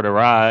 for the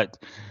ride.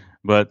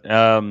 But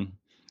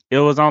it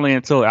was only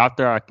until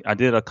after I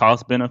did a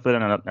cost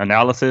benefit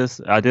analysis.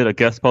 I did a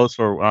guest post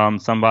for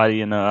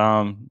somebody in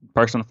the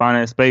personal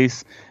finance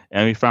space,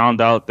 and we found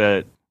out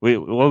that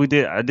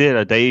I did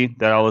a day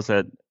that I was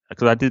at,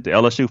 because I did the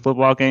LSU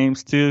football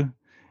games too,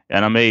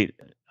 and I made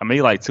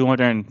like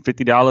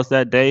 $250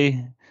 that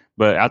day.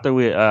 But after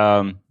we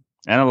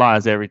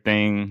analyzed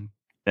everything,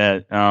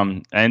 that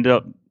I ended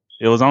up,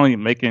 it was only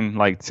making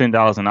like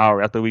 $10 an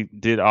hour after we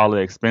did all the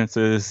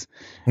expenses.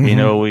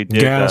 Mm-hmm. We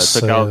did Gas,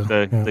 took out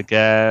yeah. the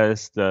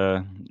gas,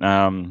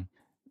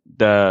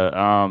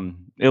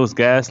 it was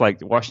gas like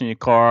washing your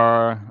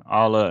car,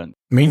 all the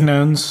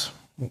Maintenance.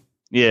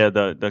 yeah,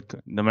 the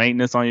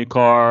maintenance on your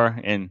car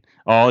and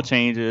all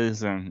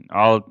changes and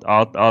all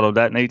of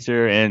that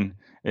nature, and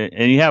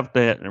you have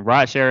the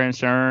ride share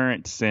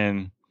insurance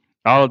and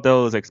all of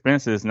those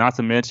expenses, not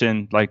to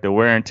mention like the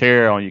wear and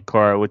tear on your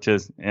car, which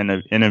is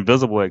an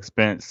invisible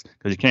expense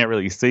because you can't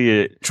really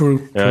see it.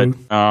 True, Uh, true.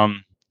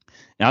 um,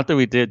 After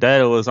we did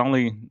that, I was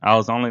only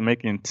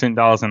making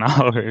 $10 an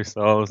hour,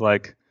 so I was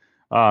like,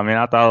 oh man,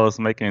 I thought I was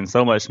making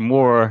so much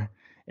more.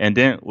 And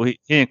then he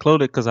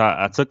included, because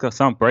I took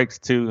some breaks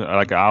too,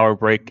 like an hour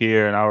break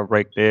here, an hour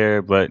break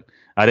there, but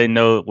I didn't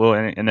know. Well,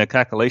 in the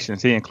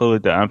calculations, he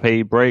included the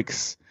unpaid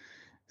breaks.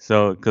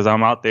 So because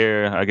I'm out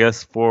there, I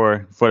guess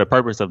for the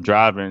purpose of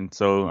driving.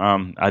 So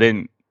I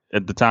didn't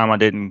at the time. I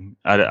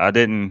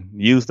didn't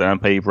use the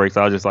unpaid breaks.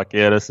 I was just like,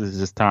 yeah, this is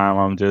just time.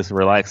 I'm just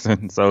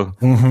relaxing. So.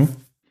 Mm-hmm.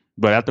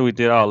 But after we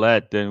did all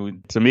that,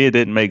 to me it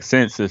didn't make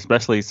sense,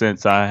 especially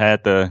since I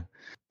had a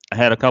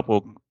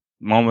couple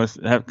moments.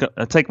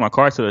 I take my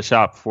car to the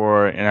shop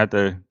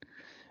and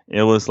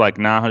it was like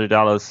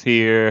 $900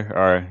 here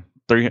or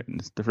three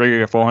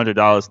or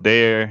 $400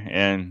 there,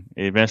 and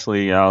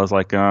eventually I was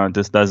like, it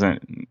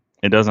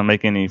doesn't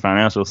make any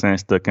financial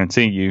sense to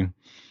continue.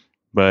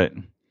 But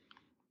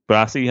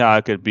I see how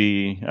it could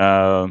be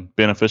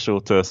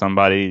beneficial to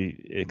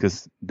somebody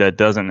because that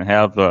doesn't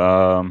have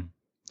the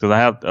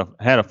because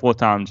had a full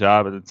time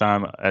job at the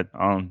time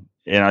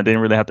and I didn't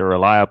really have to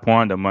rely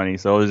upon the money,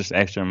 so it was just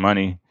extra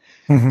money.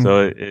 Mm-hmm.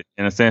 So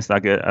in a sense,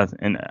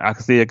 and I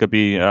can see it could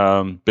be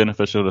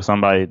beneficial to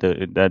somebody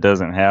that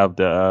doesn't have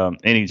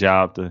any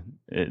job.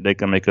 They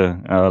can make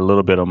a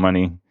little bit of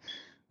money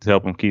to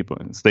help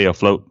them stay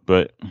afloat.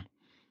 But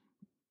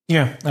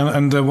Yeah,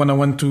 and when I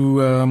went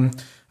to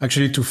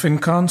actually to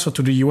FinCon, so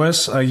to the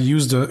US, I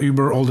used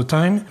Uber all the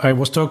time. I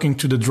was talking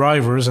to the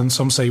drivers, and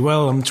some say,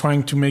 "Well, I'm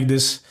trying to make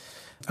this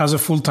as a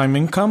full-time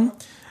income,"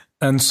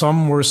 and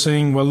some were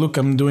saying, "Well, look,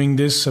 I'm doing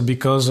this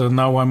because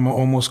now I'm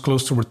almost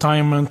close to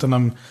retirement,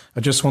 and I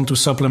just want to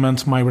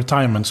supplement my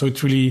retirement." So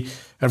it really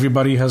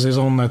everybody has his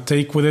own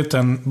take with it,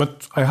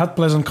 but I had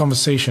pleasant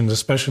conversations,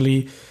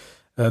 especially.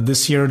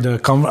 This year,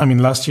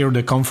 last year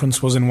the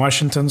conference was in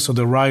Washington, so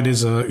the ride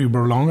is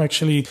uber long.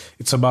 Actually,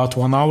 it's about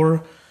 1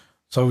 hour.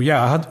 So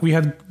yeah, we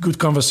had good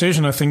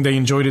conversation. I think they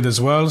enjoyed it as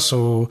well.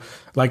 So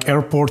like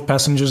airport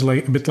passengers,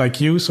 like a bit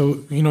like you. So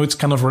it's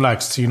kind of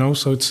relaxed.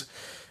 So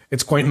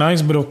it's quite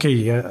nice. But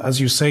okay, as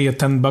you say, at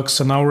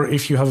 $10 an hour,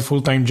 if you have a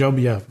full time job,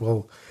 yeah,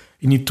 well,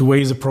 you need to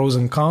weigh the pros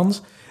and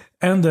cons.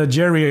 And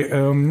Jerry,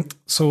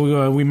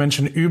 we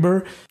mentioned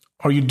Uber.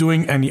 Are you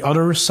doing any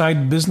other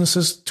side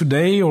businesses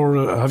today, or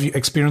have you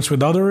experience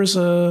with others?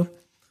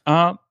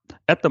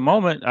 At the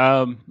moment,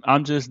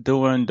 I'm just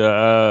doing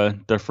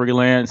the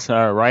freelance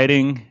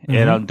writing,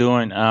 and I'm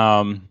doing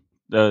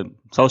the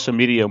social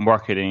media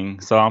marketing.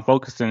 So I'm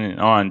focusing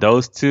on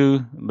those two,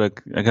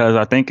 because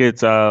I think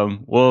it's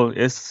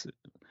it's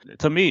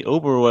to me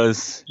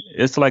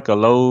it's like it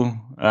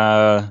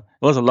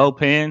was a low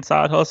paying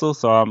side hustle,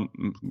 so I'm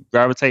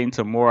gravitating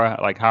to more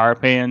like higher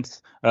paying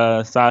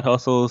side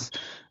hustles.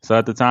 So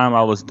at the time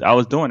I was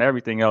doing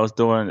everything. At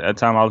the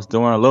time I was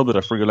doing a little bit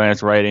of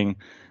freelance writing,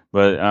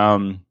 but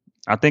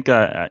I think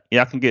I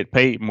can get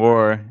paid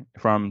more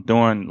from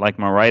doing like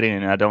my writing,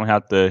 and I don't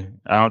have to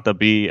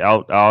be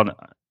out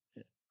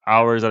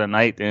hours of the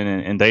night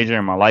and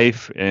endangering my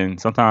life. And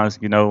sometimes,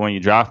 when you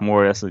drive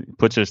more, that's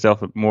put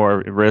yourself at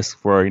more risk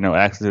for,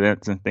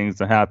 accidents and things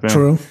to happen.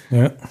 True.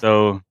 Yeah.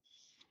 So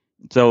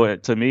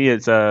to me,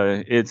 it's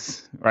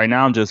right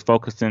now I'm just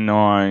focusing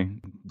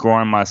on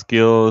growing my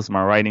skills,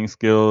 my writing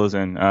skills,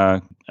 and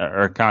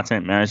or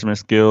content management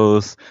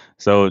skills.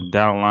 So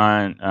down the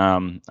line,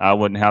 I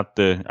won't have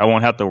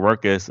to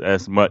work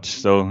as much.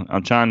 So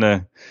I'm trying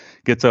to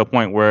get to a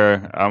point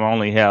where I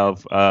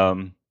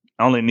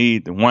only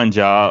need one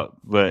job,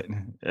 but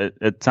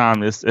at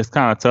times it's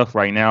kind of tough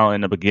right now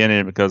in the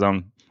beginning because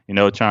I'm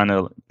trying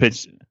to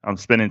pitch. I'm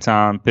spending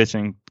time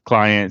pitching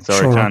clients or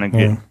Sure,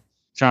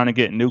 trying to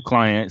get new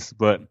clients,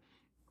 but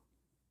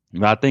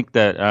I think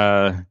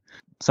that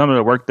some of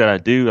the work that I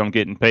do, I'm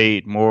getting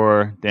paid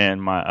more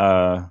than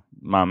my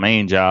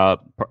main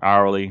job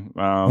hourly.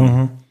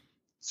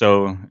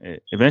 So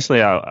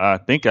eventually, I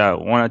think I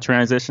want to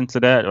transition to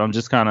that. I'm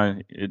just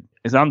trying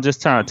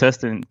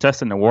to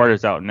testing the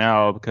waters out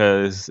now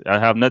because I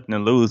have nothing to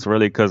lose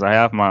really because I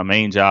have my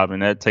main job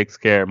and that takes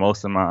care of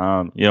most of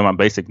my my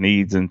basic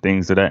needs and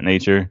things of that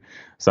nature.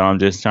 So I'm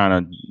just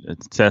trying to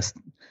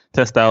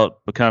test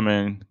out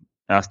becoming.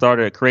 I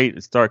started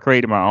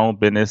creating my own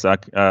business. I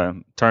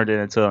turned it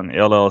into an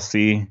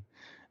LLC.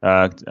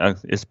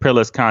 It's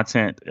Peerless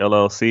Content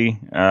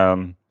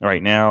LLC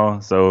right now.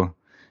 So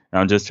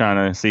I'm just trying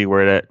to see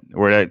where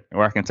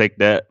I can take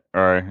that,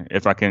 or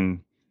if I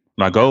can.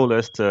 My goal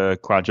is to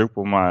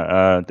quadruple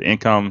my the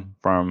income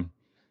from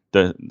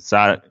the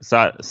side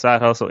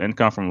hustle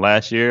income from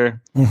last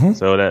year.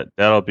 So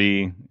that'll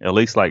be at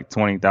least like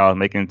making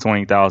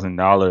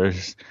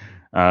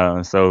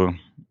 $20,000. So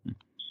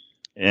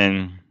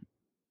and.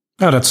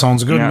 Oh, that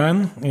sounds good,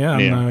 man. Yeah,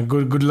 and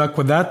good luck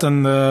with that,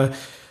 and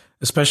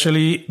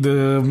especially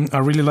I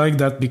really like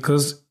that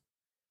because,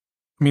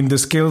 I mean, the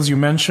skills you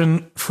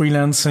mentioned,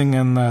 freelancing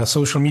and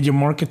social media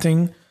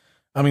marketing.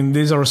 I mean,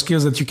 these are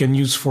skills that you can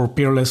use for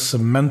Peerless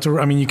Mentor.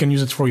 I mean, you can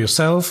use it for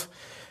yourself,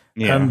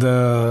 and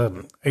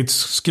it's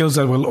skills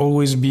that will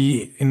always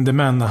be in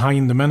demand, high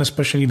in demand,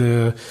 especially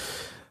the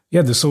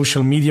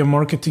social media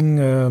marketing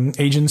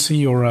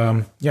agency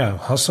or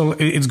hustle.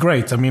 It's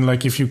great. I mean,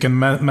 like if you can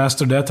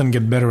master that and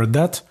get better at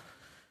that,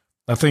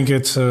 I think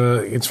it's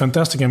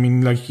fantastic. I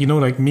mean, like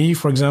like me,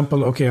 for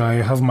example. Okay, I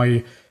have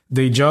my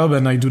day job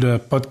and I do the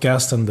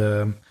podcast and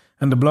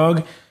the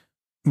blog,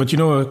 but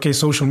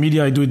social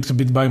media, I do it a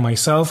bit by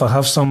myself. I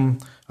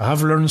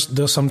have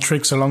learned some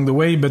tricks along the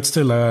way, but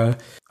still,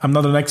 I'm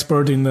not an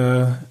expert in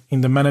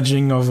the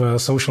managing of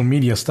social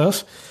media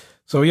stuff.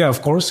 So yeah,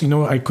 of course,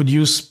 I could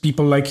use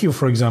people like you,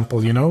 for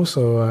example,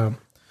 So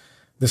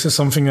this is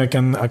something I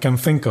can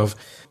think of.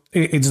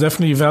 It's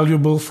definitely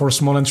valuable for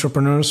small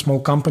entrepreneurs, small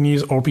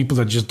companies, or people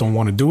that just don't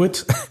want to do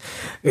it.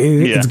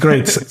 It's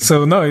great.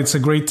 So no, it's a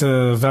great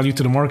value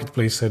to the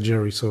marketplace,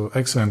 Jerry. So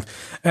excellent.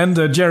 And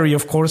Jerry,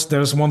 of course,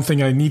 there's one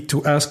thing I need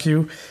to ask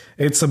you.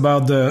 It's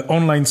about the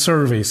online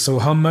survey. So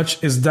how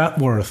much is that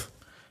worth?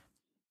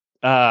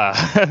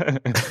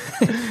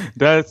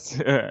 That's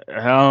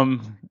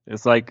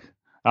it's like.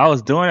 I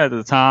was doing it at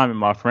the time, and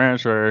my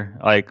friends were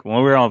like, when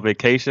we were on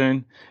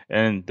vacation,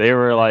 and they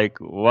were like,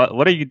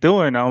 "What are you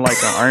doing?" I'm like,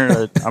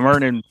 I'm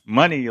earning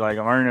money, like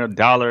I'm earning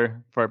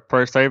 $1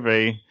 per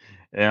survey,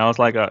 and I was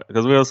like,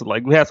 because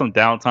we had some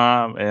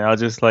downtime, and I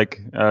was just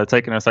like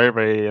taking a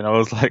survey, and I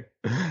was like,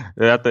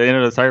 at the end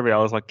of the survey, I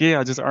was like, yeah,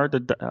 I just earned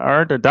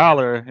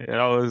 $1,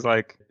 and I was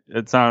like,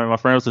 at the time, my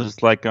friends was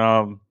just like,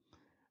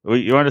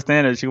 you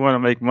understand that you want to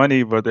make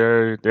money, but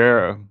there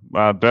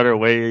are better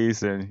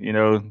ways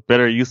and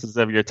better uses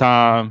of your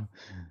time.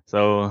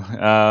 So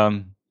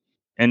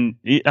and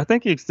I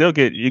think you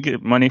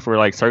get money for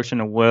like searching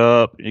the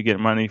web. You get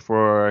money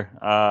for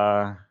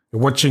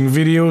watching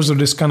videos or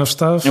this kind of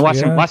stuff. And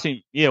watching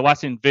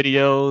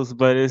videos.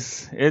 But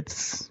it's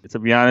to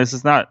be honest,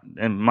 it's not,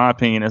 in my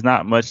opinion, it's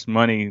not much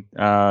money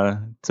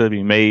to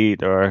be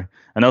made. Or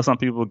I know some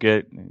people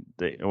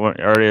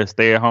they're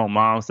stay-at-home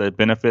moms that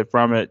benefit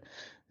from it.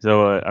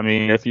 So, I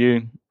mean, I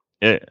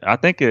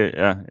think,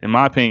 in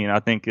my opinion, I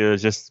think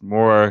it's just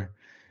more,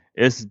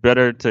 it's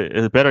better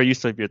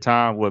use of your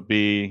time would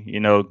be,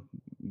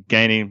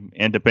 gaining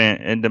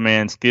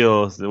in-demand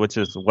skills, which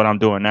is what I'm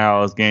doing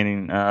now, is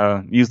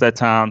use that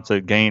time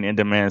to gain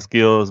in-demand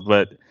skills.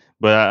 But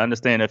I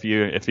understand if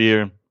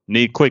you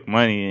need quick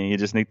money and you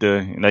just need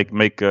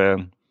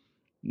to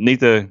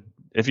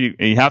if you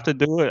have to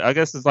do it, I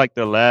guess it's like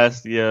the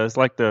last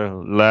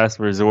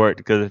resort,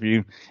 because if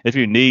you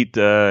need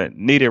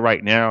it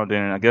right now,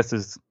 then I guess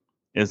it's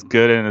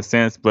good in a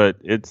sense, but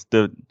it's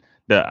the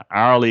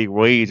hourly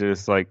wage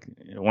is like,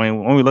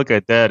 when we look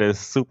at that, it's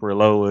super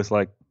low. It's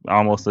like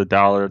almost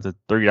 $1 to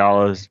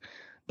 $3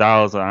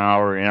 an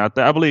hour, and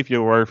I believe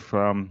you're worth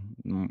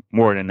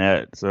more than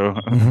that. So,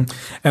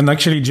 and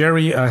actually,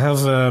 Jerry, I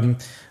have.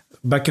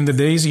 Back in the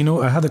days,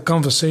 I had a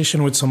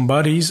conversation with some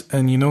buddies,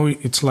 and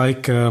it's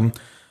like, I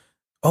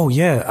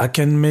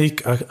can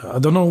make. I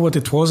don't know what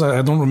it was.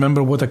 I don't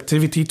remember what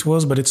activity it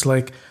was, but it's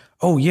like,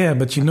 oh yeah,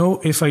 but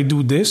if I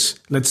do this,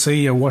 let's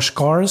say wash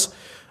cars,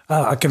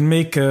 I can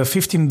make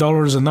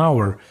 $15 an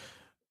hour.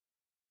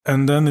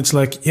 And then it's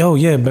like, oh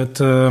yeah, but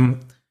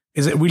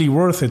is it really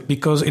worth it?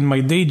 Because in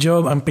my day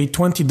job, I'm paid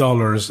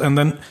 $20. And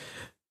then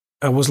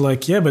I was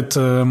like, yeah, but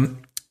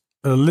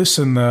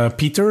listen,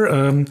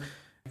 Peter,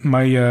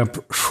 my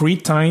free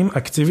time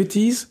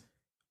activities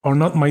are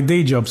not my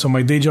day job. So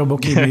my day job,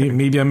 okay,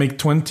 maybe I make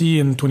 20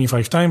 and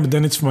 25 time, but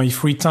then it's my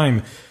free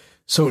time.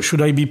 So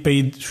should I be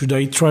paid? Should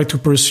I try to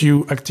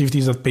pursue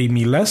activities that pay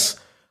me less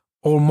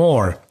or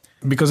more?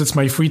 Because it's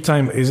my free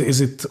time.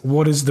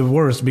 What is the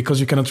worst? Because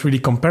you cannot really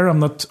compare. I'm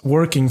not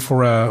working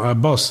for a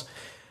boss.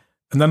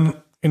 And then,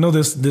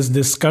 this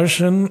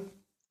discussion,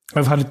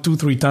 I've had it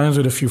 2-3 times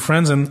with a few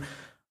friends, and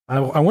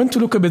I went to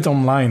look a bit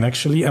online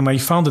actually, and I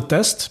found a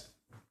test,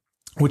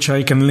 which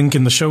I can link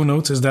in the show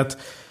notes, is that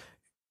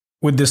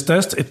with this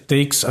test, it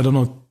takes,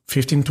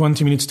 15,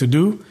 20 minutes to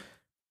do.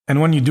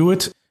 And when you do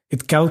it,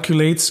 it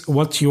calculates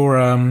what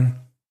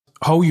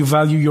how you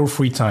value your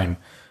free time.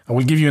 I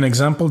will give you an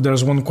example.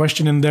 There's one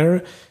question in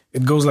there.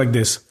 It goes like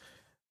this.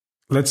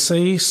 Let's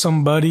say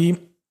somebody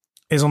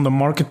is on the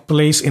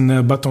marketplace in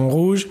Baton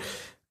Rouge,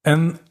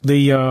 and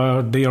they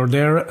are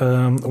there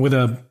with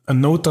a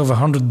note of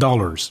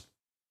 $100.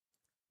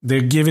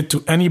 They give it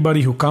to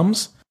anybody who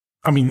comes.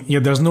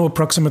 There's no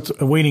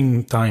approximate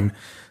waiting time.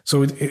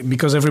 So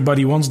because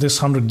everybody wants this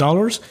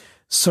 $100.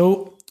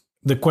 So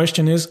the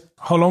question is,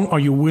 how long are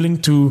you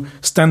willing to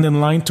stand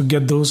in line to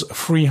get those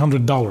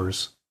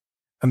 $300?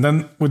 And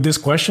then with this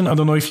question, I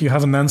don't know if you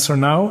have an answer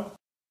now.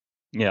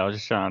 Yeah, I was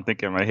just trying to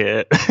think in my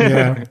head.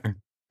 Yeah.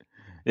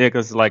 Yeah,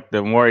 because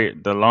the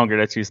longer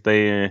that you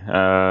stay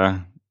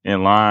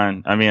in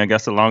line, I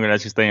guess the longer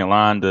that you stay in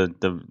line,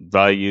 the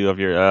value of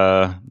your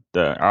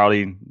the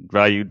hourly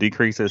value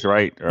decreases,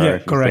 right? Or yeah,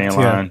 if you correct.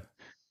 stay in line.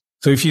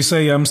 So if you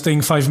say I'm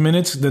staying 5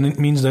 minutes, then it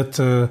means that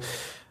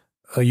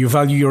you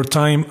value your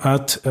time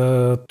at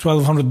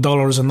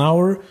 $1,200 an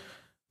hour.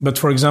 But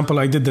for example,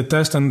 I did the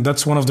test, and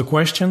that's one of the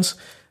questions.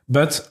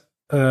 But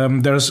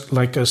there's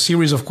like a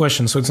series of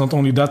questions. So it's not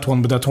only that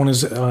one, but that one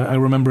is, I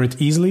remember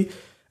it easily.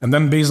 And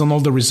then based on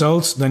all the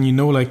results, then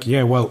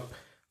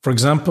for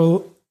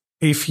example,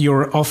 if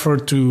you're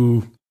offered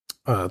to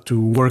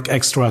work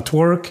extra at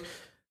work,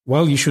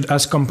 well, you should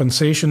ask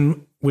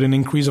compensation with an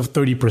increase of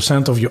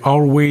 30% of your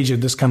hour wage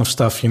and this kind of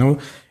stuff.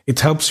 It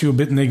helps you a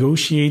bit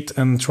negotiate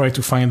and try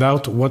to find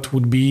out what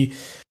would be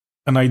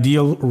an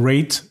ideal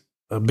rate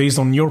based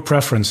on your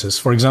preferences.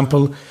 For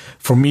example,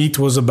 for me, it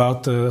was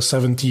about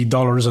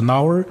 $70 an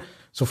hour.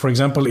 So for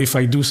example, if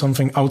I do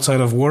something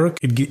outside of work,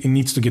 it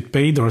needs to get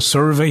paid, or a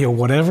survey or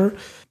whatever.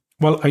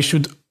 Well, I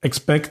should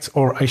expect,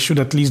 or I should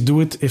at least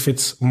do it if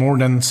it's more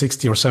than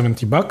 60 or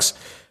 $70.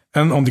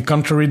 And on the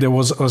contrary, there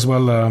was as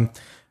well a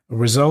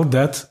result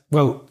that,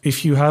 well,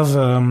 if you're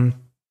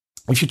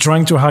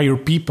trying to hire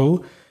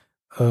people,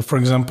 for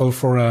example,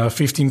 for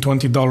 $15,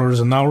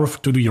 $20 an hour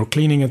to do your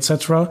cleaning,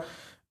 etc.,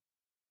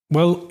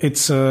 well,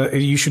 it's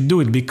you should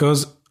do it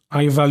because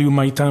I value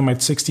my time at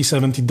 $60,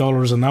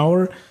 $70 an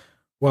hour.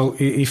 Well,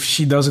 if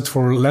she does it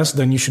for less,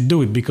 then you should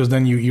do it because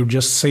then you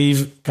just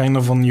save kind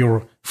of on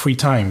your free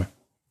time.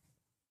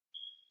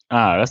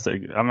 I'm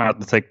gonna have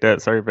to take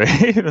that survey.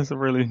 That's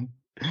I'm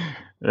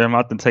gonna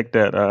have to take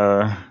that.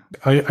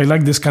 I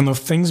like this kind of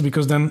things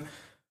because then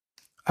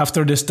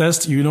after this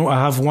test, I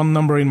have one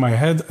number in my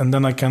head and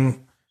then I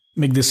can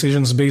make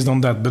decisions based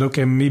on that. But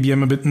okay, maybe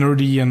I'm a bit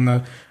nerdy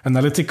and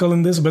analytical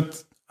in this,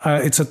 but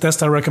it's a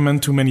test I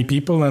recommend to many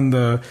people and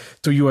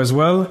to you as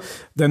well.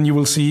 Then you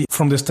will see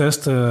from this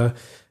test, I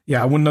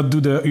would not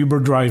do the Uber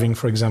driving,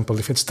 for example,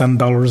 if it's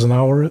 $10 an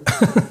hour.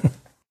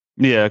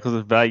 Yeah, because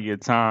it's value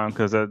of time.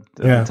 Because at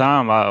the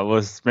time, I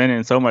was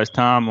spending so much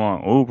time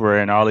on Uber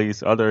and all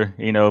these other,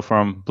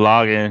 from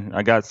blogging.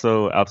 I got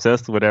so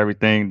obsessed with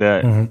everything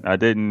that I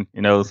didn't,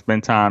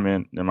 spend time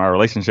in my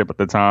relationship at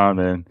the time.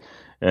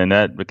 And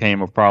that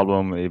became a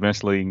problem.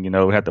 Eventually,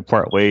 we had to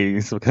part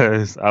ways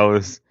because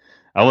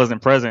I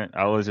wasn't present.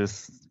 I was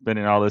just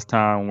spending all this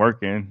time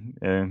working.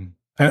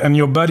 And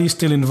your buddy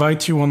still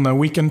invite you on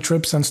weekend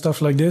trips and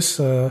stuff like this?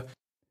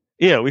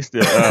 Yeah, we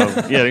still,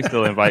 they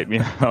still invite me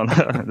on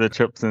the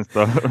trips and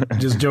stuff.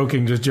 Just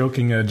joking,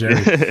 Jerry.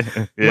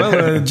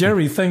 Well,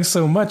 Jerry, thanks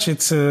so much.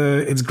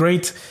 It's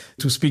great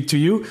to speak to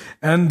you.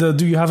 And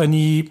do you have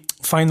any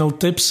final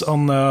tips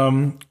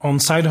on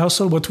side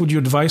hustle? What would you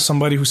advise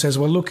somebody who says,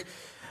 well, look,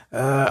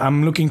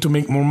 I'm looking to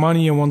make more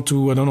money. I want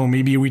to,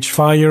 maybe reach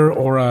FIRE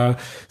or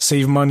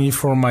save money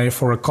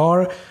for a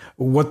car.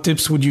 What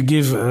tips would you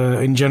give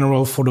in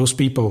general for those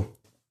people?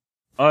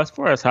 As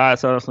far as high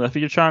hustle, if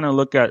you're trying to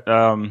look at,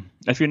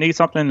 if you need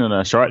something in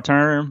the short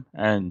term,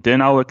 and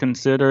then I would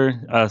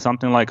consider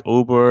something like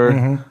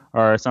Uber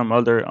or some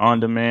other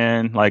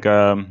on-demand, like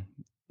a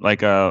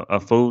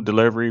food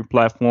delivery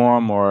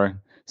platform or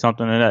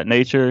something of that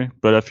nature.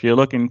 But if you're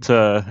looking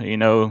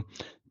to,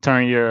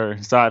 turn your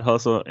side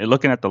hustle,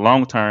 looking at the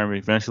long term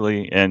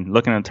eventually, and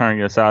looking to turn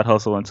your side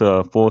hustle into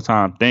a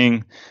full-time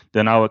thing,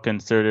 then I would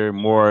consider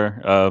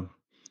more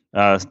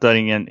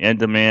studying in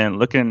demand,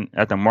 looking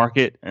at the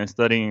market and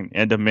studying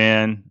in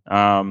demand,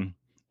 trying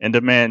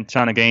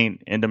to gain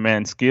in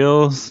demand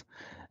skills.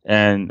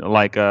 And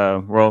like,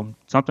 well,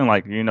 something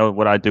like,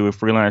 what I do with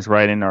freelance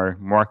writing or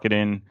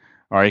marketing,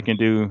 or you can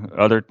do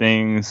other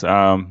things,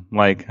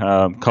 like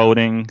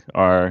coding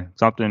or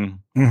something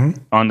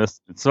on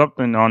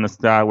the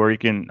side where you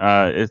can,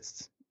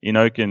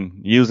 you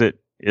can use it.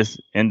 It's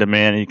in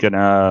demand. You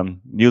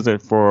can use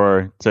it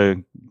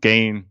to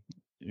gain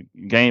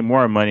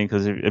more money,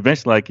 because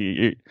eventually, like,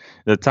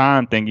 the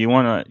time thing, you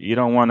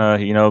don't want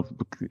to,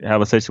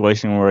 have a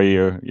situation where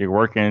you're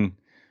working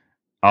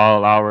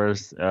all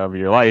hours of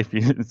your life.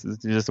 You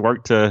just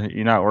work to,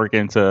 you're not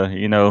working to,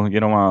 you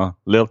don't want to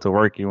live to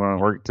work. You want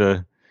to work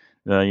to,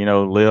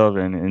 live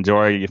and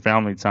enjoy your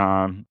family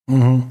time.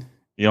 Mm-hmm.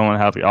 You don't want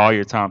to have all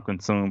your time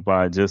consumed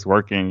by just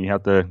working. You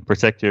have to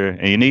protect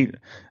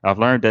I've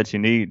learned that you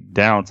need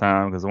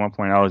downtime, because at one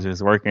point I was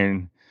just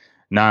working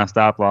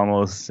nonstop,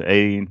 almost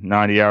 80,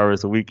 90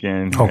 hours a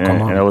weekend.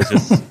 And it was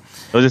just,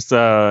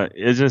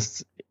 it's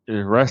just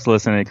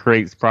restless, and it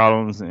creates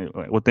problems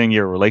within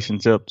your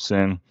relationships.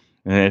 And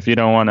if you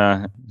don't want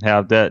to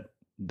have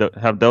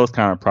those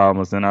kind of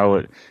problems, then I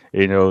would,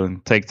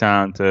 take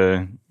time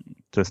to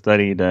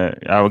study that.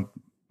 I would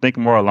think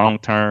more long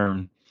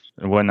term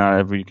and whatnot.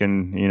 If we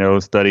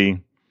can,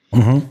 study,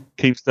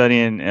 keep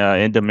studying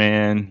in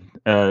demand,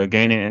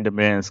 gaining in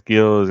demand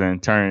skills,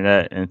 and turning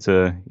that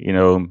into,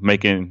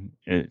 making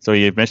it so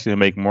you eventually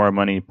make more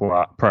money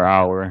per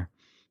hour.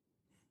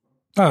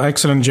 Oh,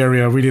 excellent,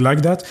 Jerry. I really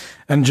like that.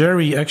 And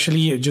Jerry,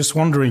 actually, just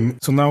wondering,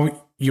 so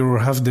now you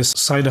have this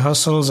side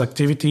hustles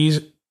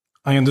activities.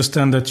 I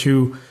understand that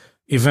you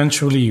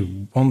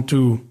eventually want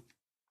to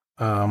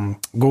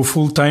go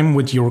full time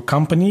with your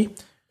company,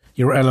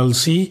 your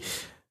LLC.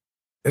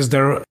 Is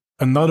there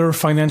another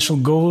financial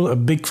goal, a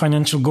big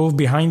financial goal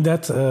behind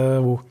that?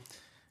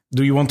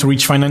 Do you want to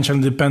reach financial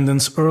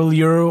independence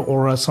earlier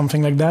or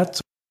something like that?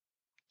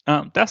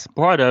 That's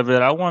part of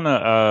it. I want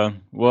to,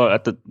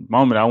 at the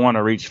moment, I want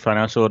to reach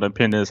financial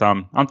independence.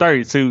 I'm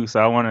 32, so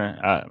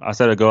I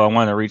set a goal. I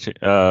want to reach,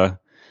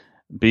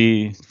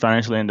 be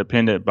financially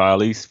independent by at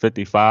least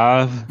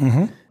 55.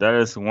 Mm-hmm. That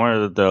is one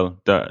of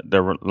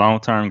the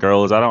long-term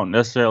goals. I don't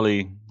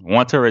necessarily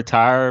want to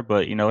retire,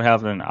 but,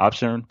 having an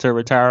option to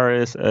retire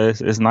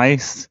is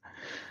nice.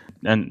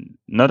 And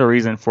another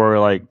reason for,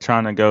 like,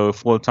 trying to go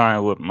full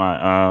time with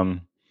my,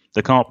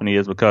 the company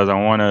is because I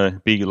want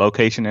to be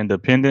location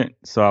independent.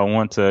 So I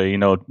want to,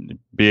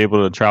 be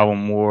able to travel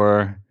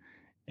more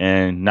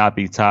and not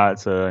be tied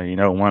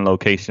to, one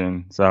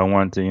location. So I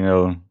want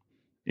to,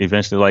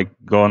 eventually, like,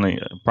 go on,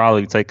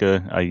 probably take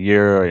a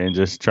year and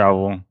just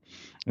travel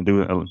and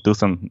do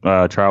some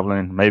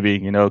traveling. Maybe,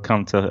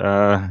 come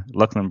to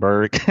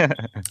Luxembourg.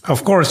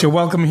 Of course, you're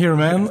welcome here,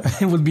 man.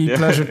 It would be a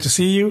pleasure to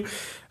see you.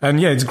 And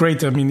yeah, it's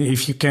great. I mean,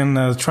 if you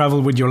can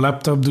travel with your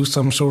laptop, do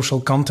some social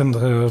content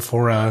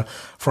for a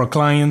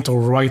client, or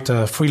write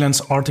a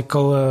freelance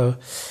article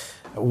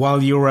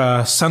while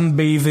you're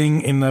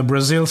sunbathing in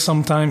Brazil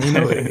sometime,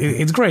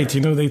 it's great.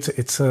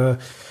 It's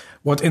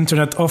what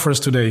internet offers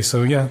today.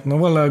 So yeah,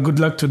 good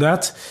luck to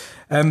that.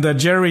 And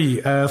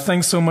Jerry,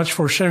 thanks so much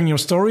for sharing your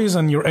stories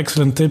and your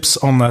excellent tips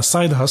on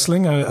side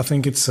hustling. I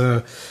think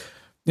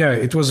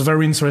it was a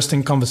very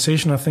interesting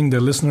conversation. I think the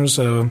listeners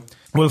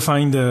will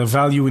find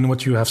value in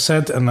what you have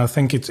said, and I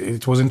think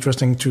it was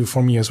interesting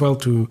for me as well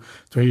to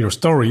hear your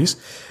stories.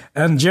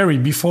 And Jerry,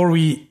 before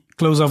we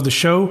close off the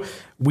show,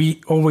 we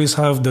always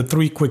have the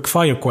 3 quick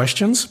fire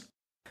questions.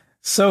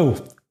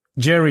 So,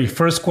 Jerry,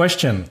 first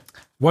question: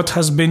 what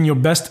has been your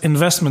best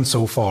investment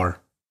so far?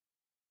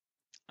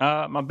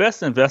 My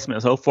best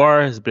investment so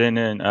far has been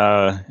in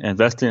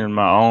investing in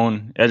my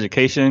own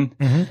education.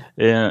 Mm-hmm.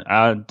 And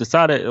I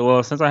decided,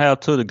 since I have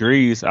 2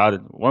 degrees, at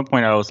one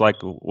point I was like,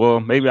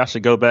 maybe I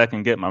should go back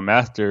and get my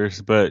master's.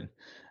 But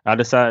I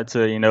decided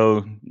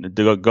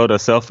to go the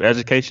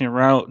self-education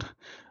route,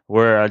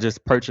 where I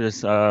just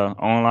purchase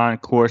online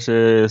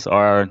courses,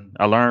 or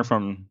I learn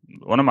from.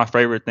 One of my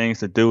favorite things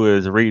to do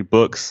is read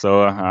books.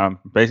 So I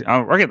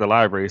work at the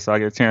library, so I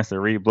get a chance to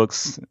read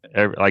books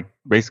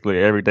basically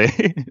every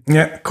day.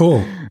 Yeah,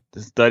 cool.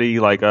 To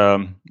study, like,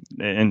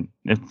 and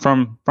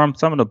from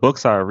some of the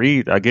books I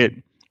read, I get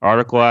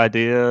article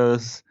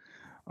ideas,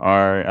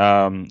 or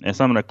and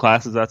some of the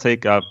classes I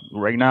take.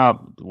 Right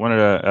now, one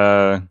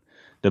of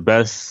the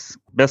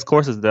best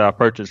courses that I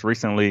purchased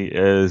recently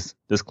is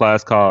this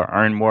class called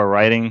Earn More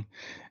Writing,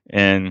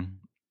 and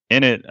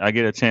in it I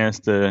get a chance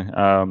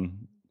to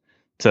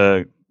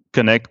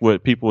connect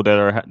with people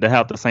that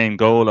have the same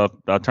goal of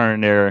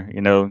turning their,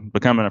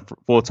 becoming a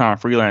full-time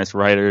freelance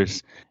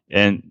writers.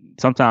 And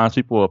sometimes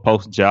people will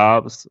post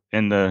jobs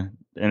and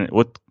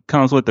what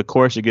comes with the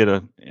course, you get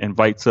a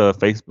invite to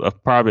a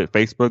private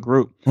Facebook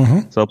group.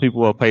 Mm-hmm. So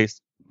people will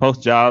post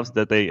jobs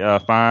that they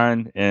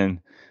find, and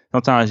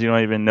sometimes you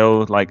don't even know,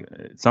 like,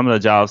 some of the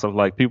jobs of,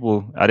 like,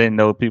 people, I didn't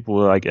know people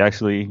like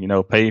actually,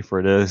 pay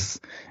for this.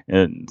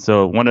 And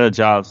so one of the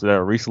jobs that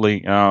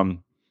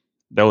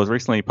was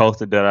recently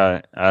posted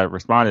that I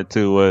responded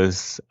to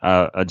was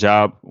a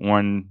job.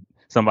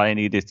 somebody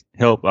needed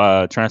help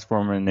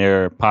transforming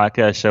their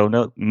podcast show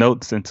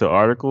notes into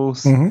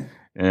articles. Mm-hmm.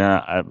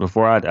 And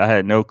before I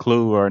had no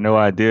clue or no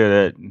idea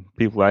that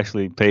people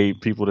actually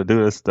paid people to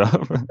do this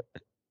stuff.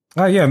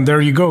 Yeah, and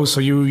there you go. So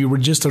you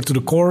register to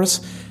the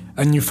course,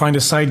 and you find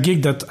a side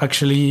gig that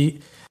actually,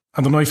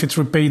 I don't know if it's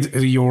repaid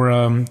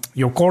your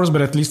course,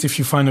 but at least if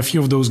you find a few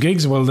of those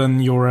gigs, well,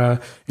 then your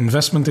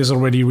investment is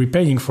already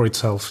repaying for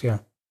itself. Yeah.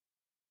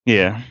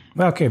 Yeah.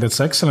 Okay, that's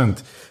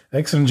excellent.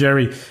 Excellent,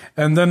 Jerry.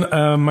 And then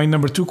my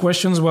number 2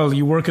 questions. Well,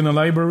 you work in a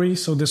library,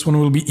 so this one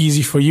will be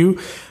easy for you,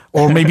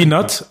 or maybe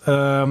not.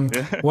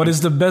 What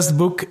is the best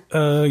book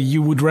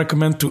you would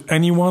recommend to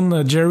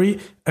anyone, Jerry?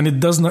 And it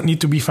does not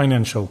need to be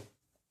financial.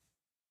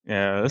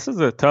 Yeah, this is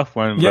a tough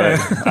one, but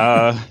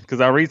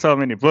because I read so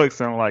many books,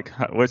 I'm like,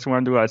 which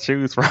one do I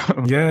choose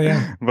from?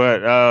 Yeah.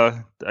 But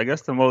I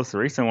guess the most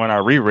recent one I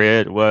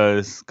reread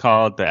was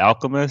called The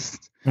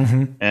Alchemist,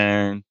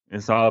 and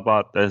it's all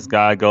about this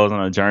guy goes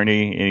on a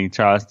journey and he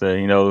tries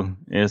to,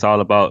 it's all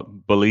about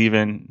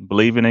believing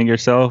in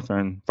yourself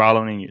and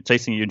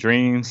chasing your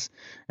dreams.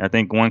 And I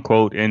think one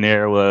quote in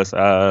there was,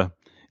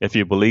 if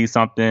you believe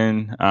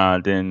something,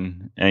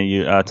 and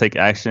you take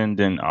action,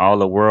 then all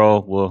the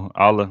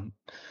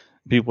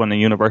people in the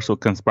universe will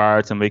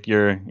conspire to make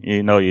your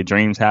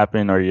dreams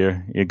happen or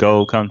your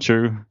goal come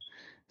true.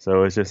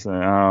 So it's just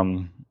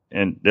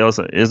and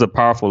it's a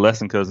powerful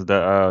lesson because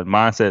the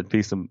mindset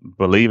piece of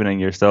believing in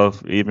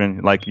yourself,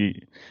 even like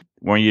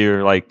when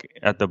you're like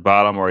at the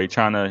bottom or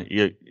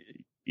you're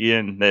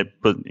in that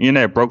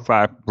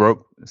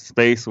broke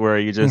space where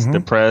you're just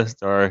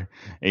depressed or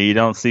you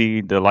don't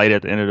see the light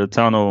at the end of the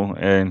tunnel,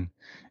 and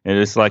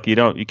it's like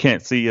you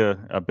can't see a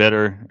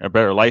better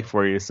life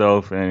for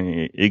yourself,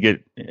 and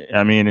it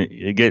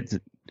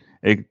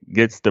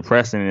gets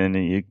depressing, and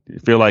you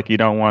feel like you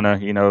don't want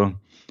to,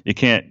 you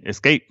can't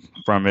escape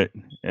from it.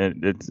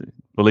 And it's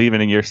believing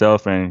in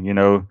yourself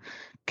and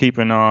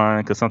keeping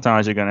on, because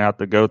sometimes you're gonna have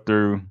to go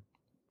through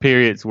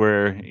periods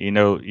where you're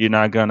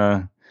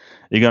gonna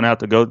have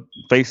to go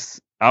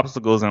face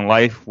obstacles in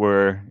life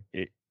where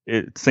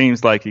it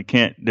seems like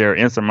they're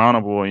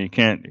insurmountable and you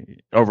can't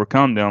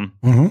overcome them.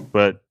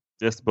 But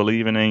just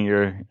believing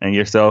in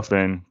yourself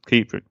and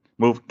try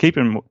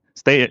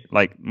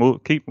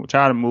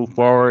to move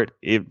forward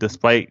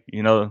despite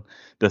the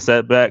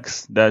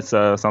setbacks. That's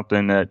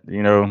something that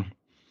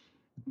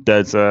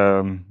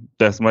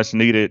that's much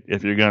needed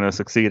if you're gonna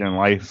succeed in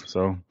life.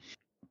 So.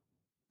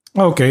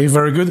 Okay,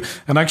 very good.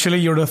 And actually,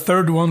 you're the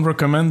third one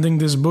recommending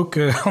this book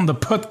on the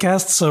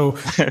podcast, so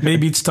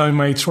maybe it's time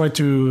I try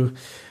to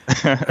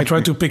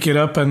pick it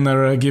up and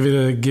give it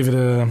a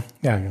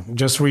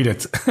just read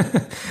it.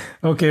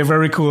 Okay,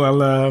 very cool.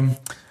 I'll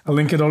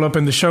link it all up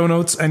in the show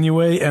notes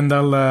anyway, and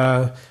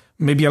I'll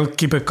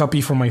keep a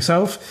copy for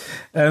myself.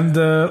 And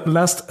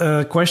last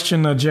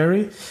question,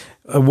 Jerry,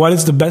 what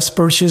is the best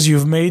purchase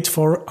you've made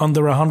for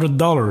under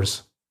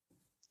 $100?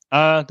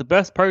 The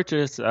best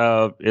purchase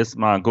is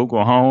my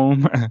Google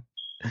Home.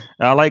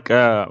 I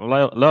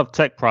love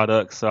tech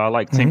products, so I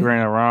like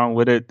tinkering around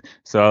with it.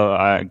 So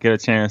I get a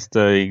chance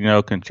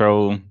to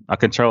control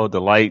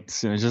the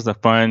lights, and it's just a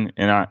fun.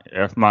 And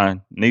if my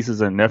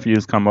nieces and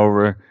nephews come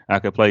over, I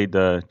could play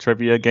the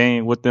trivia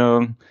game with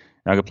them.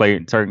 I could play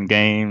certain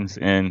games,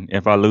 and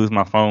if I lose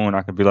my phone,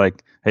 I could be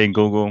like, "Hey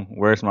Google,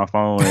 where's my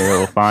phone?" and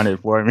it'll find it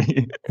for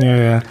me.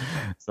 Yeah.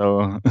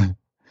 So.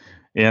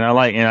 And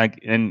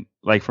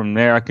from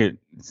there I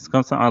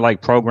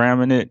like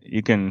programming it.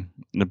 You can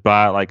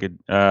buy like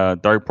a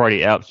third party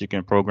apps. You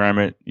can program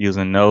it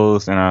using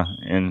those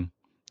and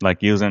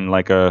using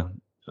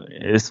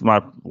it's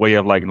my way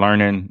of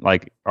learning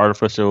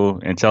artificial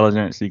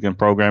intelligence. You can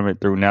program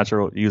it through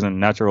using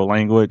natural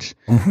language.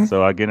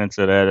 So I get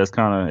into that. It's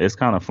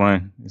kind of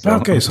fun. So,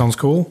 okay, sounds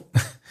cool.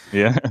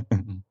 Yeah.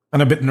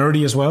 And a bit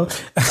nerdy as well.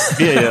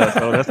 Yeah.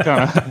 So that's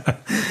kind of.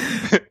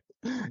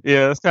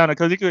 Yeah, it's kind of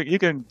because you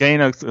can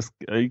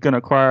you can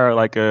acquire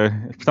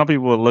some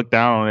people will look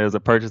down on it as a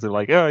purchase. They're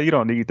like, oh, you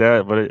don't need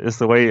that, but it's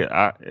the way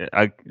I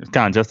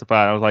kind of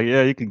justified. I was like,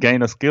 yeah, you can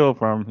gain a skill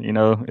from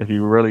if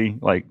you really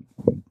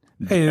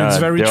Hey, it's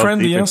very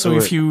trendy, yeah. So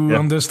if you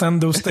understand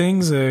those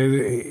things,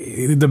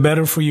 the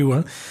better for you,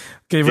 huh?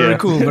 Okay,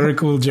 very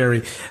cool,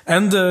 Jerry.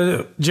 And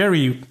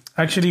Jerry,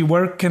 actually,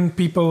 where can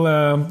people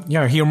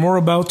hear more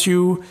about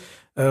you?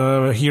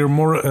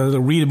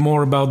 Read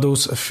more about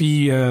those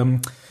Fee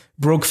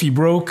Broke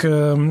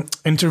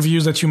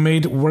interviews that you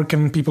made. Where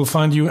can people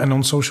find you, and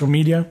on social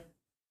media?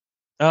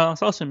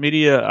 Social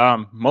media,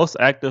 I'm most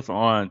active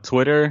on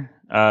Twitter.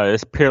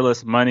 It's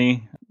Peerless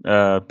Money,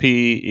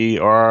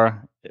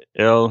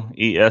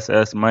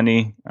 PERLESS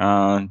Money.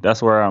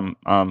 That's where I'm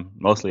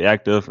mostly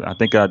active. I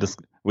think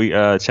we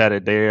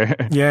chatted there.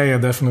 Yeah,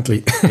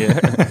 definitely.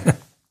 Yeah.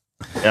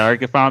 You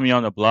can find me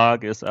on the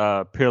blog. It's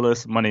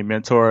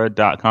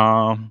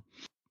peerlessmoneymentor.com.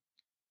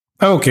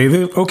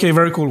 Okay,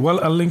 very cool.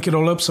 Well, I'll link it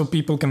all up so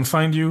people can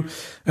find you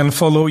and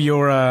follow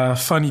your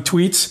funny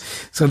tweets.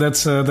 So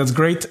that's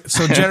great.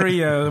 So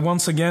Jerry,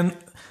 once again,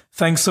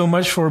 thanks so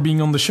much for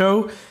being on the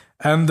show,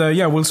 and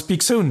we'll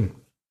speak soon.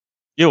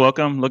 You're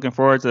welcome. Looking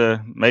forward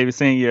to maybe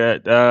seeing you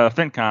at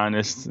FinCon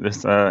this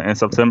in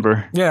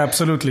September. Yeah,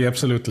 absolutely,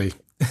 absolutely.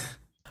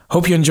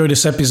 Hope you enjoyed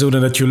this episode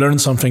and that you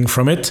learned something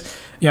from it.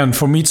 Yeah, and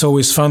for me it's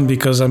always fun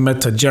because I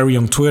met Jerry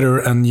on Twitter,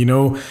 and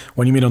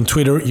when you meet on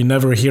Twitter, you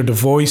never hear the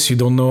voice, you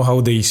don't know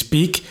how they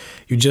speak,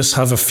 you just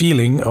have a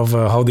feeling of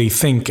how they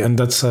think, and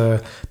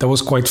that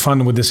was quite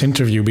fun with this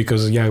interview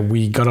because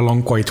we got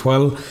along quite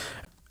well,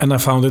 and I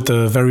found it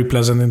a very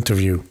pleasant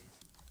interview.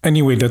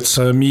 Anyway, that's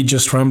me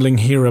just rambling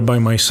here by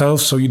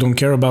myself, so you don't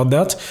care about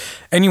that.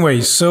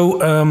 Anyway, so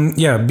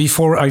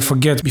before I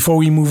forget, before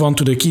we move on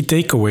to the key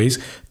takeaways,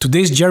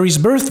 today's Jerry's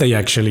birthday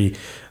actually.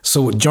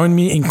 So join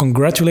me in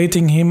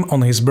congratulating him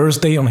on his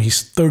birthday, on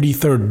his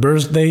 33rd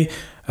birthday,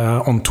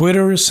 on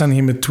Twitter. Send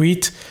him a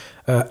tweet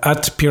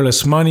at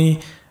Peerless Money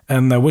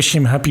and wish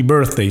him happy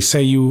birthday.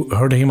 Say you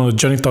heard him on the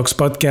Johnny Talks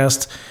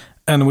podcast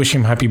and wish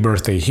him happy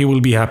birthday. He will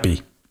be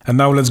happy. And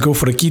now let's go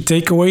for the key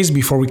takeaways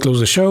before we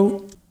close the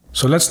show.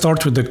 So let's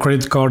start with the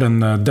credit card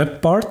and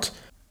debt part.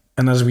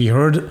 And as we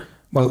heard,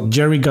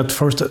 Jerry got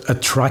first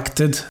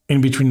attracted, in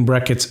between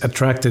brackets,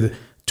 attracted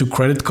to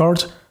credit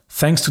cards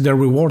thanks to their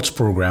rewards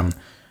program.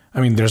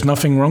 I mean, there's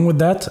nothing wrong with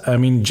that. I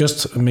mean,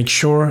 just make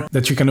sure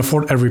that you can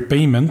afford every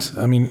payment.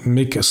 I mean,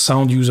 make a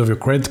sound use of your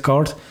credit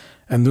card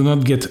and do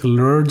not get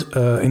lured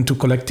into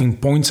collecting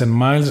points and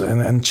miles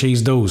and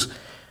chase those.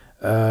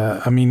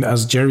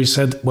 As Jerry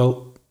said,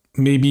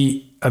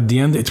 maybe at the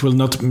end it will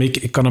not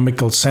make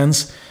economical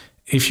sense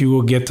if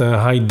you get a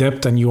high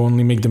debt and you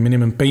only make the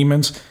minimum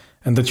payments,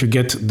 and that you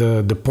get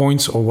the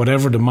points or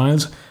whatever, the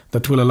miles,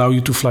 that will allow you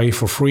to fly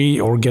for free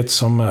or get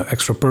some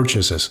extra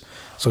purchases.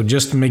 So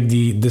just make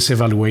this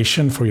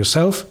evaluation for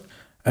yourself.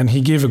 And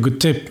he gave a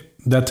good tip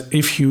that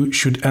if you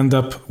should end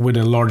up with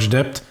a large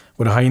debt,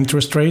 with a high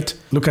interest rate,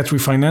 look at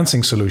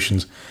refinancing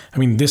solutions. I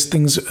mean,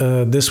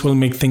 this will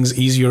make things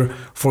easier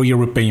for your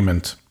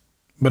repayment.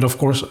 But of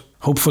course,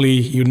 hopefully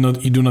you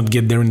do not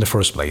get there in the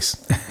first place.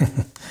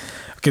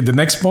 Okay, the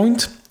next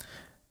point,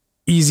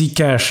 easy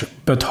cash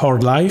but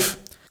hard life.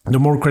 The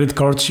more credit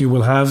cards you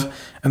will have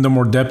and the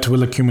more debt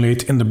will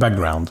accumulate in the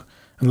background.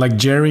 And like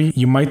Jerry,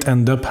 you might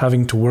end up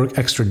having to work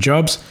extra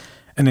jobs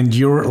and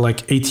endure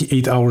like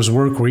 88 hours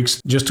work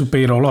weeks just to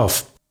pay it all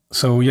off.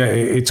 So yeah,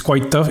 it's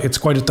quite tough. It's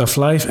quite a tough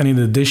life. And in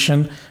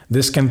addition,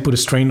 this can put a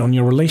strain on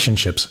your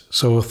relationships.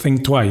 So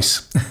think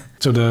twice.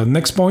 So the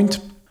next point,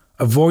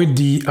 avoid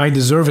the I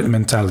deserve it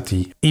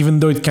mentality. Even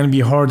though it can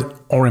be hard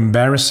or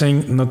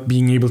embarrassing not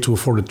being able to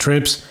afford the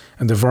trips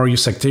and the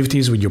various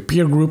activities with your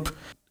peer group,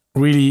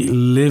 really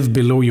live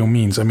below your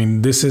means. I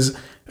mean, this is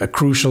a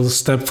crucial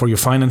step for your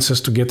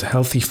finances to get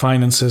healthy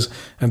finances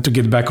and to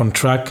get back on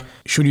track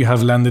should you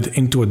have landed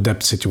into a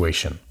debt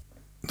situation.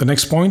 The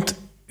next point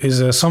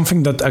is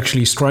something that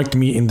actually struck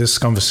me in this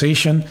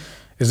conversation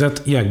is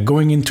that,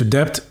 going into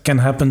debt can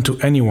happen to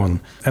anyone.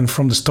 And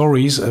from the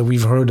stories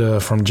we've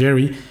heard from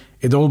Jerry,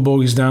 it all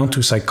boils down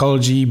to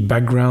psychology,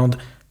 background,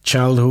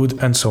 childhood,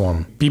 and so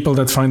on. People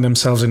that find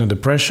themselves in a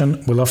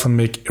depression will often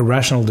make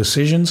irrational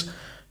decisions,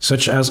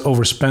 such as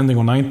overspending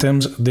on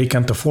items they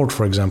can't afford,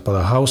 for example,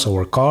 a house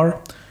or a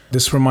car.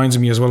 This reminds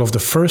me as well of the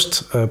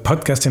first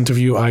podcast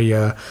interview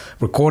I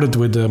recorded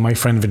with my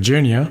friend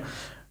Virginia.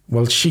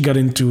 Well, she got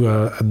into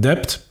a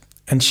debt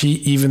and she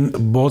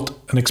even bought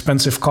an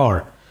expensive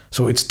car.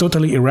 So it's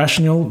totally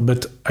irrational,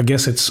 but I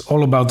guess it's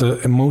all about the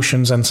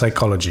emotions and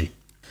psychology.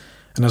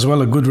 And as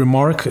well, a good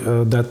remark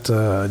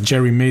that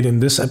Jerry made in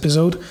this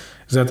episode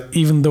is that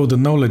even though the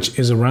knowledge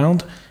is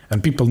around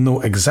and people know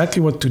exactly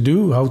what to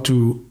do, how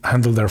to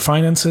handle their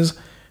finances,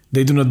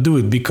 they do not do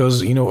it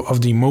because,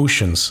 of the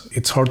emotions.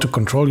 It's hard to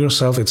control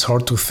yourself. It's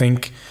hard to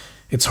think.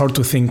 It's hard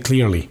to think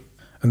clearly.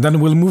 And then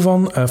we'll move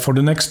on. For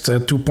the next 2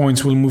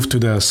 points, we'll move to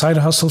the side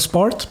hustles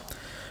part.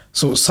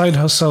 So side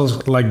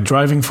hustles like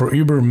driving for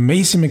Uber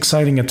may seem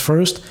exciting at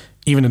first,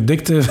 even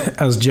addictive,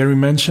 as Jerry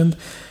mentioned,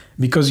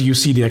 because you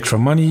see the extra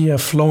money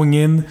flowing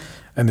in,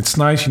 and it's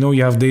nice.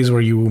 You have days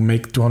where you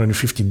make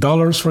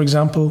 $250, for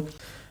example.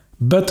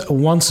 But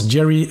once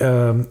Jerry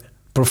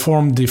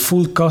performed the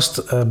full cost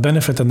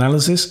benefit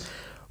analysis,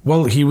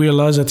 he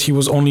realized that he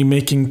was only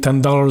making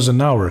 $10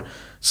 an hour.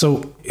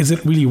 So is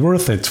it really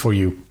worth it for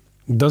you?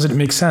 Does it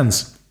make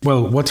sense?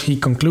 Well, what he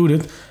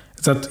concluded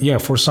is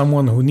that, for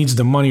someone who needs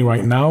the money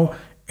right now,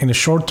 in the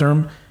short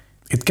term,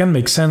 it can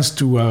make sense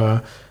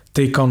to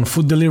take on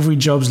food delivery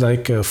jobs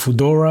like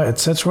Foodora,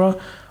 etc.,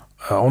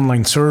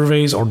 online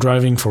surveys or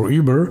driving for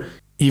Uber,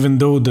 even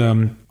though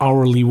the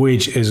hourly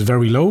wage is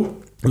very low,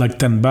 like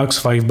 $10,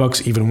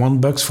 $5, even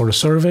 $1 for a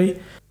survey.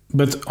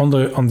 But on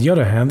the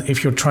other hand,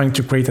 if you're trying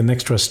to create an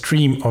extra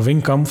stream of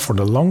income for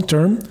the long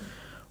term,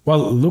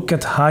 look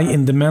at high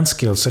in-demand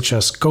skills such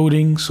as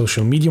coding,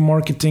 social media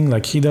marketing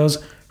like he does,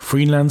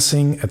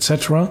 freelancing,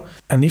 etc.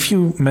 And if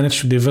you manage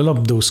to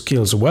develop those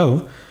skills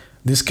well,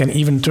 this can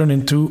even turn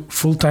into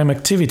full-time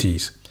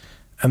activities.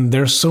 And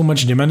there's so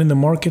much demand in the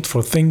market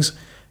for things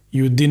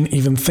you didn't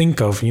even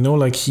think of.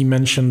 Like he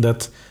mentioned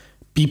that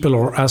people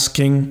are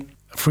asking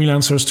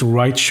freelancers to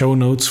write show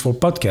notes for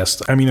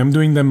podcasts. I mean, I'm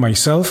doing them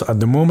myself at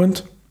the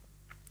moment.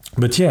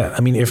 But yeah,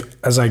 I mean, if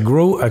as I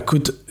grow, I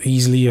could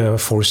easily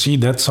foresee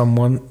that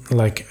someone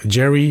like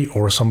Jerry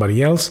or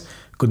somebody else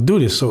could do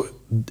this. So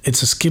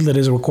it's a skill that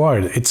is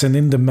required. It's an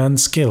in-demand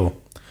skill.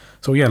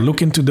 So yeah,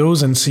 look into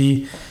those and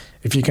see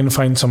if you can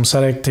find some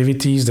side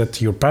activities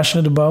that you're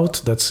passionate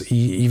about. That's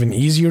even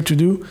easier to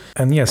do.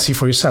 And yeah, see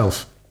for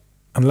yourself.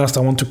 And last, I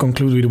want to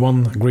conclude with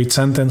one great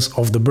sentence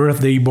of the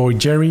birthday boy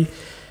Jerry,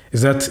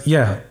 is that,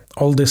 yeah,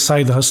 all this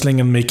side hustling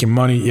and making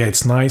money, yeah,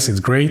 it's nice, it's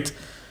great.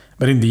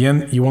 But in the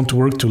end, you want to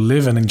work to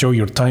live and enjoy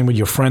your time with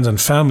your friends and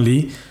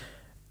family,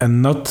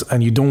 and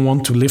you don't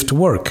want to live to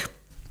work.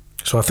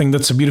 So I think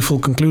that's a beautiful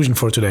conclusion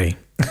for today.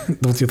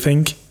 Don't you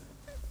think?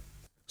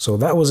 So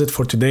that was it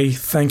for today.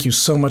 Thank you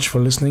so much for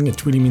listening.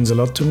 It really means a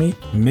lot to me.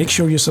 Make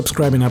sure you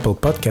subscribe in Apple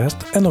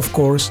Podcast. And of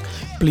course,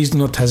 please do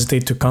not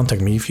hesitate to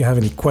contact me if you have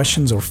any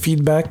questions or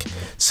feedback.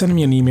 Send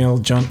me an email,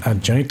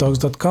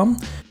 john@johnnytalks.com,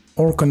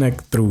 or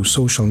connect through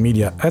social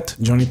media at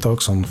Johnny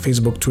Talks on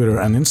Facebook, Twitter,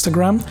 and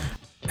Instagram.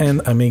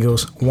 And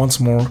amigos, once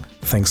more,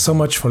 thanks so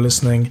much for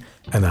listening,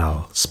 and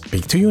I'll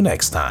speak to you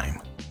next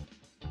time.